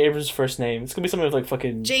JJ Abrams' first name? It's gonna be something with like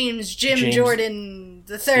fucking James Jordan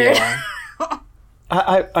the Third. Yeah.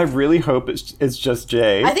 I really hope it's just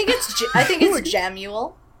Jay. I think it's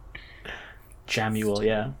Jamuel. Jamuel,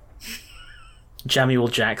 yeah.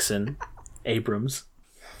 Jamuel Jackson Abrams.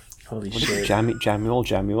 Holy shit.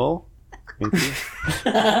 Jamuel? Maybe?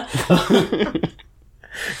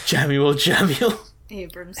 Jamuel.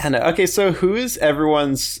 Abrams. Hannah, okay, so who is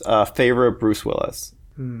everyone's favorite Bruce Willis?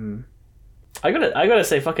 I gotta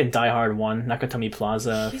say fucking Die Hard 1, Nakatomi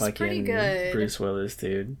Plaza, He's fucking pretty good. Bruce Willis,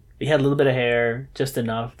 dude. He had a little bit of hair, just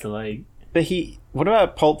enough to like... But what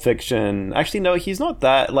about Pulp Fiction? Actually, no, he's not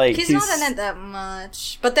that, like... He's not in it that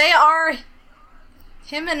much. But they are...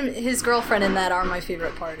 Him and his girlfriend in that are my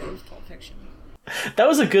favorite part of Pulp Fiction. That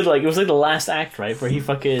was a good, like, it was like the last act, right? Where he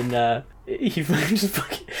fucking just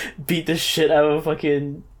fucking beat the shit out of a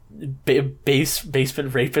fucking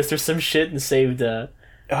basement rapist or some shit and saved,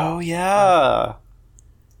 Oh, yeah.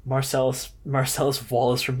 Marcellus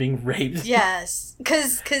Wallace from being raped. Yes,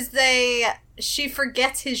 because she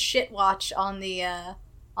forgets his shit watch on the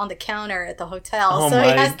counter at the hotel, so he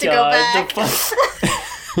has to go back.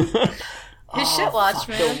 His shit watch,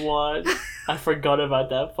 man. The watch. I forgot about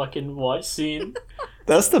that fucking watch scene.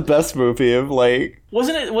 That's the best movie of like. Was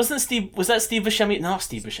that Steve Buscemi? No,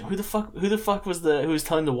 Steve Buscemi. Who the fuck was who was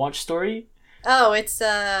telling the watch story? Oh, it's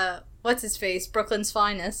what's his face? Brooklyn's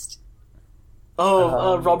Finest.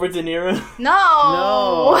 Oh, Robert De Niro.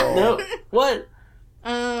 No. What?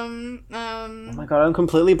 Oh my god, I'm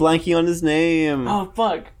completely blanking on his name. Oh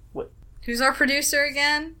fuck. What? Who's our producer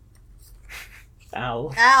again?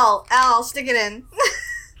 Al, stick it in.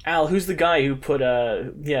 Al, who's the guy who put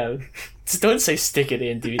yeah? Just don't say stick it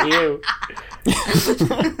in, dude. Ew.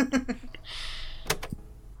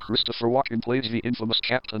 Christopher Walken plays the infamous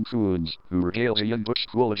Captain Coons, who regales a young Butch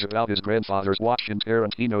Coolidge about his grandfather's watch in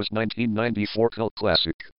Tarantino's 1994 cult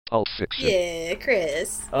classic, Pulp Fiction. Yeah,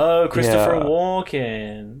 Chris. Oh, Christopher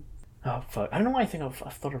Walken. Oh fuck! I don't know why I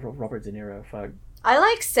thought of Robert De Niro. Fuck. I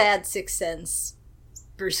like Sad Sixth Sense.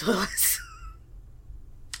 Bruce Willis.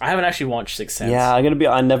 I haven't actually watched Sixth Sense. Yeah,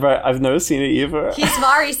 I've never seen it either. He's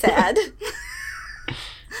very sad.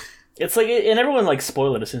 It's like, and everyone like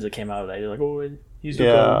spoiled it as soon as it came out. They're like, oh, he's a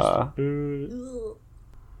ghost.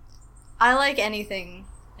 I like anything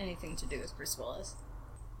to do with Bruce Willis.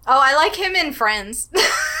 Oh, I like him in Friends.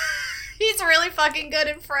 He's really fucking good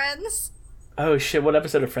in Friends. Oh shit! What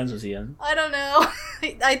episode of Friends was he in? I don't know.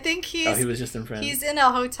 I think he was just in Friends. He's in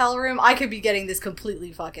a hotel room. I could be getting this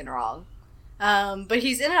completely fucking wrong. But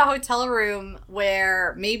he's in a hotel room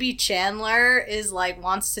where maybe Chandler is like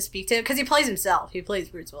wants to speak to him because he plays himself. He plays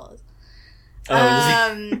Bruce Willis.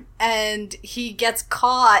 And he gets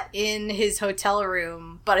caught in his hotel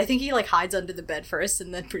room, but I think he like hides under the bed first,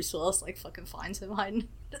 and then Bruce Willis like fucking finds him hiding.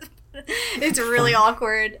 It's really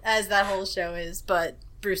awkward, as that whole show is, but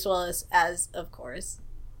Bruce Willis of course.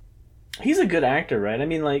 He's a good actor, right? I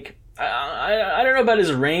mean, like, I don't know about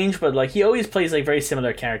his range, but like he always plays like very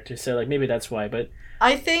similar characters, so like maybe that's why. But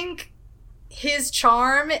I think his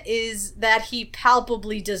charm is that he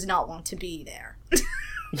palpably does not want to be there.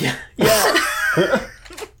 Yeah.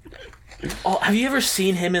 Oh, have you ever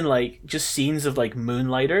seen him in like just scenes of like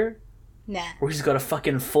Moonlighter? Nah. Where he's got a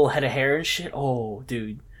fucking full head of hair and shit. Oh,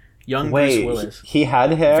 dude, Bruce Willis. He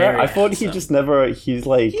had hair. Very I thought handsome. he just never. He's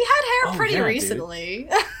like he had hair pretty recently.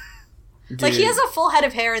 Like he has a full head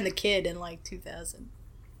of hair in The Kid in like 2000.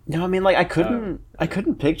 No, I mean like I couldn't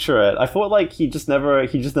picture it. I thought like he just never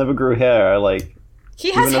grew hair. Like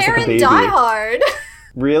he has hair like, in Die Hard.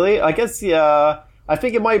 Really? I guess yeah. I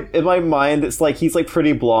think in my mind it's like he's like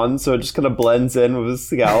pretty blonde, so it just kind of blends in with his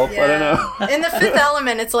scalp. Yeah. I don't know. In The Fifth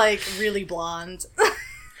Element, it's like really blonde.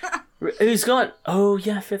 He's got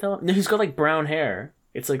Fifth Element. No, he's got like brown hair.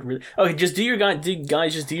 It's like really okay. Just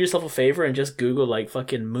guys, just do yourself a favor and just Google like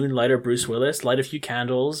fucking Moonlighter Bruce Willis. Light a few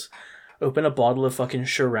candles, open a bottle of fucking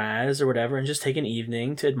Shiraz or whatever, and just take an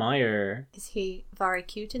evening to admire. Is he very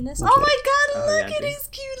cute in this? Okay. Oh my god! Look at dude. his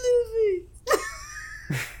cute little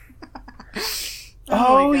face.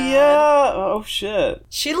 Oh yeah! Oh shit!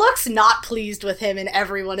 She looks not pleased with him in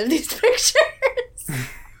every one of these pictures.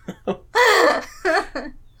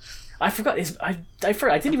 I forgot. I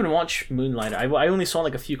forgot. I didn't even watch Moonlighter. I only saw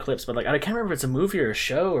like a few clips, but like I can't remember if it's a movie or a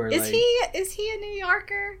show or. Is like... he a New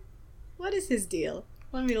Yorker? What is his deal?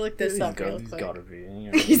 Let me look this up real quick. He's gotta be.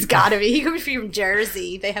 He's gotta be. He could be from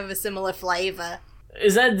Jersey. They have a similar flavor.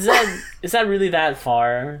 Is that really that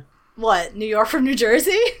far? What? New York from New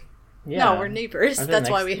Jersey? Yeah. No, we're neighbors. That's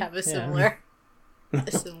why we have a similar. Yeah.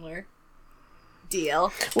 A similar.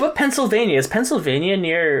 deal. What about Pennsylvania? Is Pennsylvania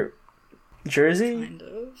near Jersey? Kind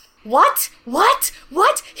of. What?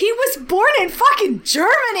 He was born in fucking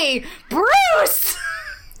Germany! Bruce!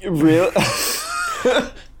 Real?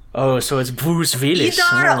 Oh, so it's Bruce Willis.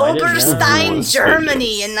 Idar Oh, I didn't know. Oberstein, Bruce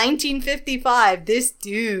Germany Willis. in 1955. This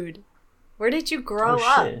dude. Where did you grow Oh,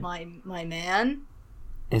 up, shit. my man?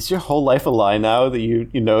 Is your whole life a lie now that you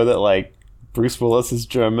know that, like, Bruce Willis is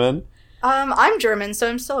German? I'm German, so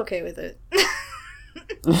I'm still okay with it.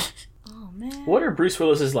 Oh, man. What are Bruce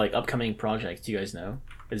Willis's like upcoming projects? Do you guys know?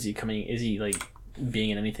 Is he like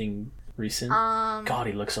being in anything recent? God,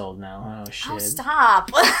 he looks old now. Oh shit. Oh,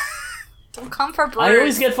 stop. Don't come for Bruce. I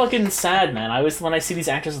always get fucking sad, man. when I see these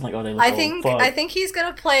actors, I'm like, oh, they look old. Fuck. I think he's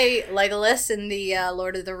gonna play Legolas in the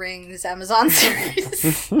Lord of the Rings Amazon series.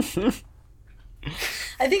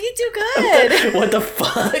 I think he'd do good. What the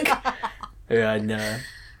fuck? And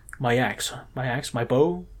my axe, my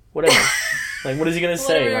bow, whatever. Like, what is he gonna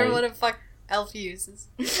say? Whatever, Like, what a fuck elf uses.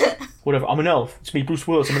 whatever. I'm an elf. It's me, Bruce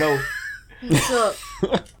Willis. I'm an elf. What's up?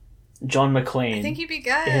 John McClane. I think he'd be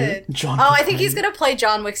good. John I think McClane. he's gonna play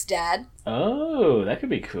John Wick's dad. Oh, that could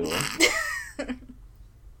be cool.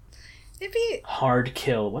 It'd be. Hard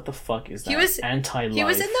Kill. What the fuck is that? He was Anti-life. He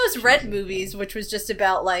was in those Red movies, which was just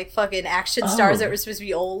about like fucking action stars that were supposed to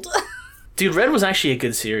be old. Dude, Red was actually a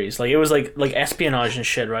good series. Like, it was like espionage and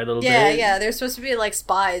shit, right? A little bit. Yeah, they're supposed to be like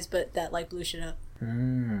spies, but that like blew shit up.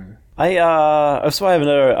 I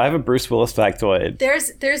have a Bruce Willis factoid.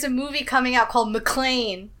 There's a movie coming out called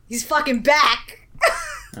McClane. He's fucking back.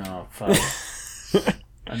 Oh, fuck.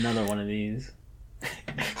 Another one of these.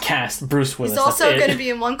 Cast Bruce Willis. He's also that's it. going to be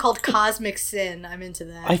in one called Cosmic Sin. I'm into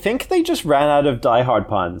that. I think they just ran out of Die Hard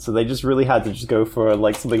puns, so they just really had to just go for,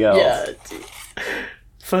 like, something else. Yeah. Dude.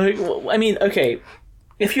 Fuck. Well, I mean, okay.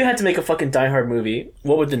 If you had to make a fucking Die Hard movie,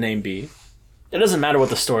 what would the name be? It doesn't matter what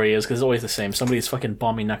the story is, because it's always the same. Somebody's fucking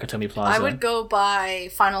bombing Nakatomi Plaza. I would go by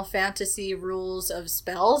Final Fantasy rules of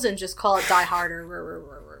spells and just call it Die Harder.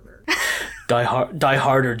 Die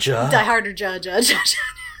Harder Ja. Die Harder Judge.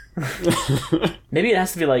 Maybe it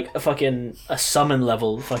has to be like a summon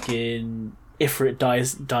level fucking Ifrit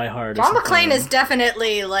Die Hard. John McClane is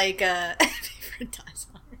definitely like a favorite dies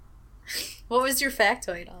hard. What was your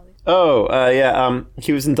factoid, Ollie? Oh,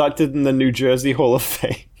 he was inducted in the New Jersey Hall of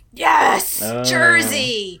Fame. Yes!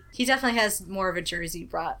 Jersey! He definitely has more of a Jersey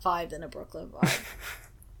vibe than a Brooklyn vibe.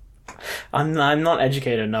 I'm not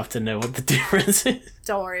educated enough to know what the difference is.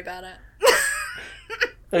 Don't worry about it.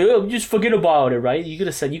 Like, oh, just forget about it, right? You could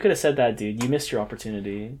have said that, dude. You missed your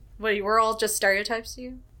opportunity. Wait, we're all just stereotypes to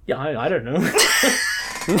you? Yeah, I don't know.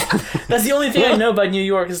 That's the only thing I know about New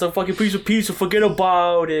York is the fucking piece of pizza. Forget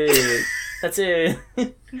about it. That's it.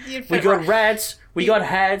 We got rats. We got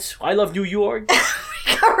hats. I love New York.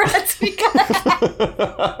 We got rats. We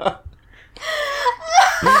got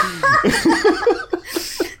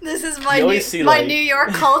This is my New York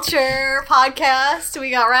culture podcast. We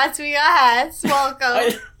got rats. We got hats.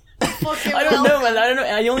 Welcome. I don't know, man. I don't know.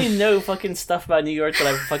 I only know fucking stuff about New York that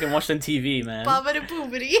I fucking watched on TV, man. Bobbity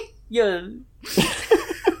boobity. Yeah.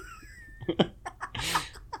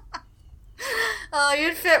 Oh,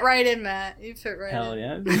 you'd fit right in, Matt. You'd fit right Hell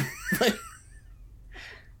in. yeah.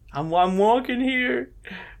 I'm walking here.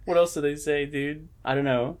 What else do they say, dude? I don't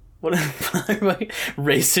know. What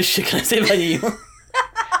racist shit can I say about New York?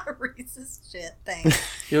 Racist shit, thanks.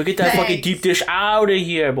 Yo, get that fucking deep dish out of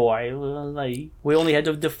here, boy. Like, we only had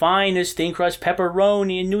the finest thin crust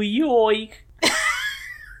pepperoni in New York.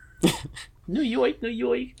 New York.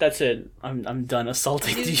 That's it. I'm done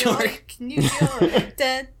assaulting New York. New York.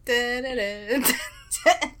 Da, da, da, da, da.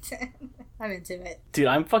 I'm into it. Dude,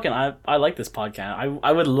 I like this podcast.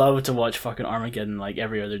 I would love to watch fucking Armageddon like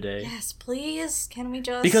every other day. Yes, please. Can we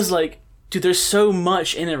just... Because, like, dude, there's so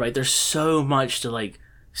much in it, right? There's so much to, like,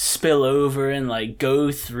 spill over and, like,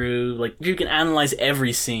 go through. Like, you can analyze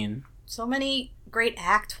every scene. So many great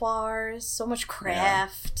actors. So much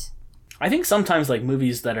craft. Yeah. I think sometimes, like,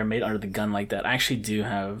 movies that are made under the gun like that actually do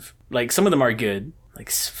have... Like, some of them are good. Like,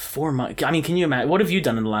 4 months... I mean, can you imagine... What have you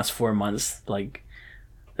done in the last 4 months? Like,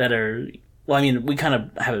 that are... Well, I mean, we kind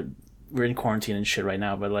of have... We're in quarantine and shit right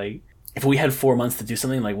now, but, like... If we had 4 months to do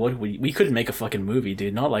something, like, what we couldn't make a fucking movie,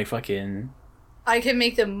 dude. Not like fucking... I could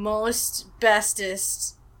make the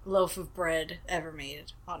bestest loaf of bread ever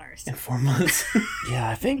made on Earth. In 4 months? Yeah,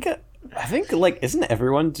 I think, like, isn't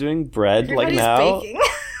everyone doing bread, Everybody's like, now? baking.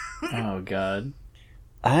 Oh, God.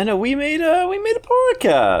 I know, we made a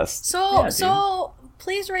podcast. So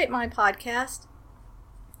please rate my podcast.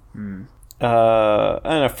 I don't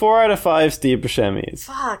know, 4 out of 5 Steve Buscemi's.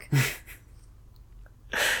 Fuck.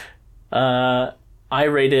 I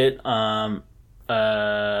rate it,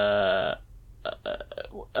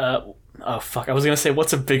 Oh fuck! I was gonna say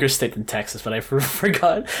what's a bigger state than Texas, but I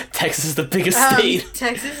forgot. Texas is the biggest state.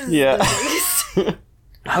 Texas is Yeah. the biggest.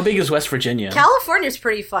 How big is West Virginia? California's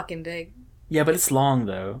pretty fucking big. Yeah, but it's long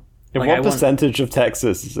though. And what percentage of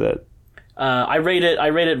Texas is it? I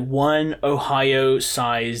rated one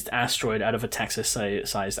Ohio-sized asteroid out of a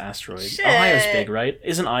Texas-sized asteroid. Shit. Ohio's big, right?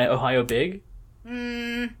 Isn't Ohio big?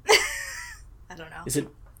 I don't know. Is it?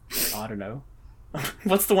 I don't know.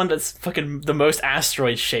 What's the one that's fucking the most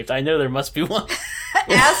asteroid-shaped? I know there must be one.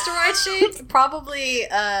 Asteroid shaped? Probably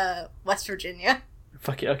West Virginia.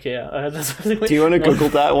 Fuck it, okay. That's Do you want to Google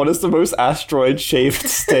that? What is the most asteroid-shaped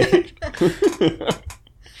state?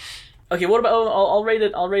 Okay, what about? I'll rate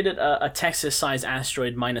it a Texas-sized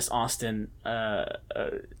asteroid minus Austin,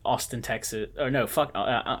 Austin, Texas. Oh no, fuck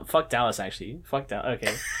Dallas actually. Fuck Dallas.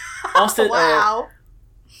 Okay, Austin. Wow.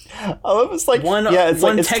 Oh, it's like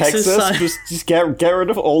it's Texas. Just get rid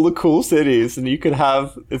of all the cool cities, and you could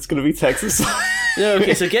have it's gonna be Texas. No,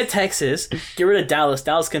 okay, so get Texas, get rid of Dallas.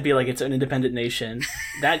 Dallas can be like its own independent nation.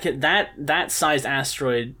 That sized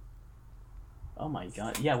asteroid. Oh my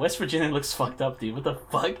god, yeah, West Virginia looks fucked up, dude. What the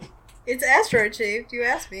fuck? It's asteroid shaped. You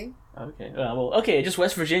asked me. Okay, okay, just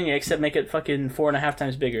West Virginia, except make it fucking 4.5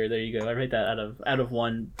 times bigger. There you go. I rate that out of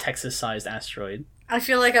one Texas-sized asteroid. I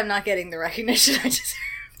feel like I'm not getting the recognition I deserve.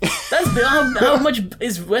 That's how much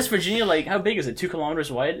is West Virginia like? How big is it? 2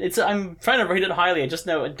 kilometers wide? I'm trying to rate it highly. I just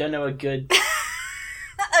don't know a good.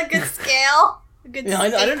 A good scale. A good. I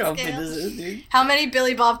don't know how scale. big this is, dude. How many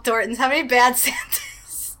Billy Bob Thorntons? How many bad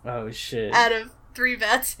Santas? Oh shit! Out of 3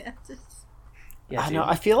 bad Santas. Yeah, I know.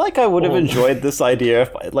 I feel like I would have enjoyed this idea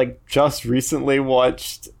if I just recently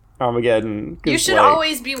watched Armageddon. You should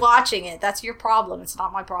always be watching it. That's your problem. It's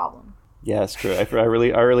not my problem. Yeah, it's true. I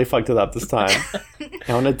really fucked it up this time.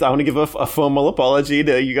 I want to give a formal apology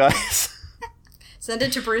to you guys. Send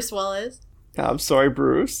it to Bruce Willis. I'm sorry,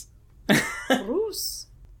 Bruce. Bruce.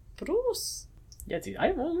 Yeah, dude.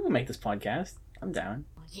 We'll make this podcast. I'm down.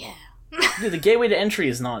 Yeah. Dude, the gateway to entry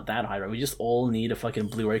is not that high, right? We just all need a fucking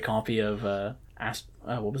Blu-ray copy of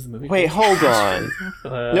what was the movie? Wait, called? hold on.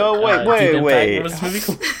 No, Deep wait. Impact. What was this movie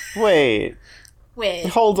called? Wait,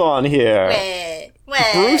 hold on here. Wait.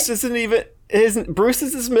 Bruce isn't Bruce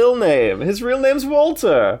is his middle name. His real name's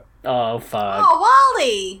Walter. Oh fuck. Oh,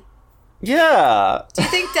 Wally. Yeah. Do you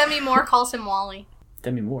think Demi Moore calls him Wally?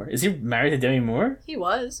 Demi Moore. Is he married to Demi Moore? He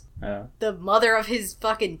was. Oh. The mother of his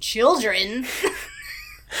fucking children.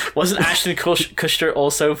 Wasn't Ashton Kutcher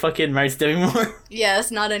also fucking married to Demi Moore?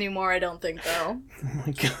 Yes, not anymore, I don't think, though. Oh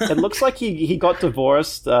my god. It looks like he got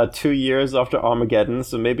divorced 2 years after Armageddon,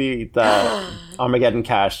 so maybe that Armageddon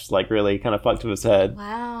cash really kind of fucked with his head.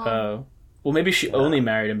 Wow. Oh. Well, maybe she only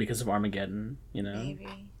married him because of Armageddon, you know? Maybe.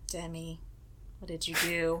 Demi, what did you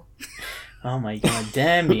do? Oh my god,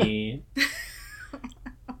 Demi.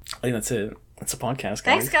 I think that's it. That's a podcast,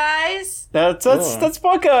 guys. Thanks, guys. That's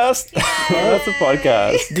podcast. That's a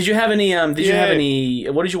podcast. Did you have any?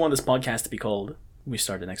 What did you want this podcast to be called? We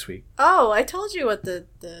started next week. Oh, I told you what the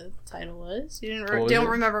title was. You don't it?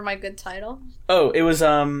 remember my good title? Oh, it was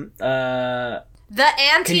The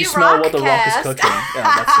Can you smell Anti-Rock what the Rock is Cast. cooking? Yeah,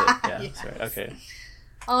 that's it. Yeah, Yes. sorry. Okay.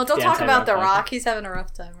 Oh, don't The talk about The Anti-Rock Rock. He's having a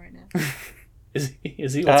rough time right now. Is he?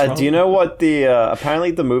 What's wrong? Do you know what the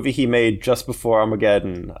apparently the movie he made just before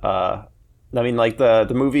Armageddon?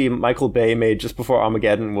 The movie Michael Bay made just before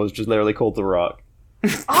Armageddon was just literally called The Rock. Oh,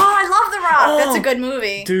 I love The Rock. That's a good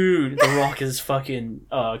movie. Dude, The Rock is fucking...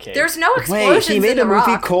 Oh, okay. There's no explosions Wait, he made in a The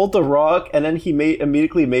movie Rock. called The Rock, and then he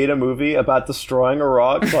immediately made a movie about destroying a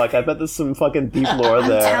rock. Fuck, I bet there's some fucking deep lore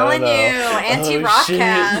there. I'm telling you, I don't know. Anti-Rock shit.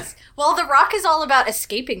 Cast. Well, The Rock is all about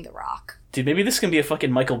escaping The Rock. Dude, maybe this can be a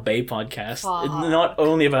fucking Michael Bay podcast. Fuck. Not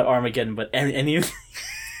only about Armageddon, but any of...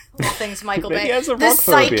 All things Michael Maybe Bay. he has a The rock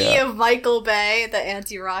psyche phobia. of Michael Bay, the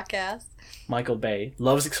Anti-Rock Cast. Michael Bay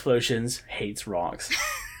loves explosions, hates rocks.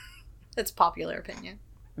 That's popular opinion.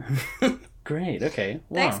 Great, okay.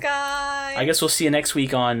 Wow. Thanks, guys. I guess we'll see you next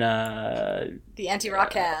week on The Anti-Rock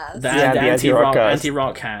Cast. the Anti-Rock cast.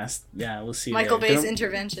 Anti-Rock cast. Yeah, we'll see you Michael there. Bay's Don't-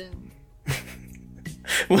 intervention.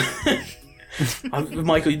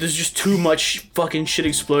 Michael, there's just too much fucking shit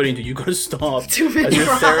exploding, dude. You gotta stop. Too many As your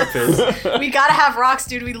rocks. therapist. We gotta have rocks,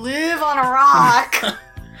 dude. We live on a rock.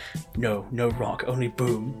 No rock, only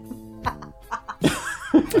boom.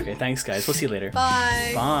 Okay, thanks guys. We'll see you later.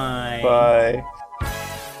 Bye. Bye. Bye.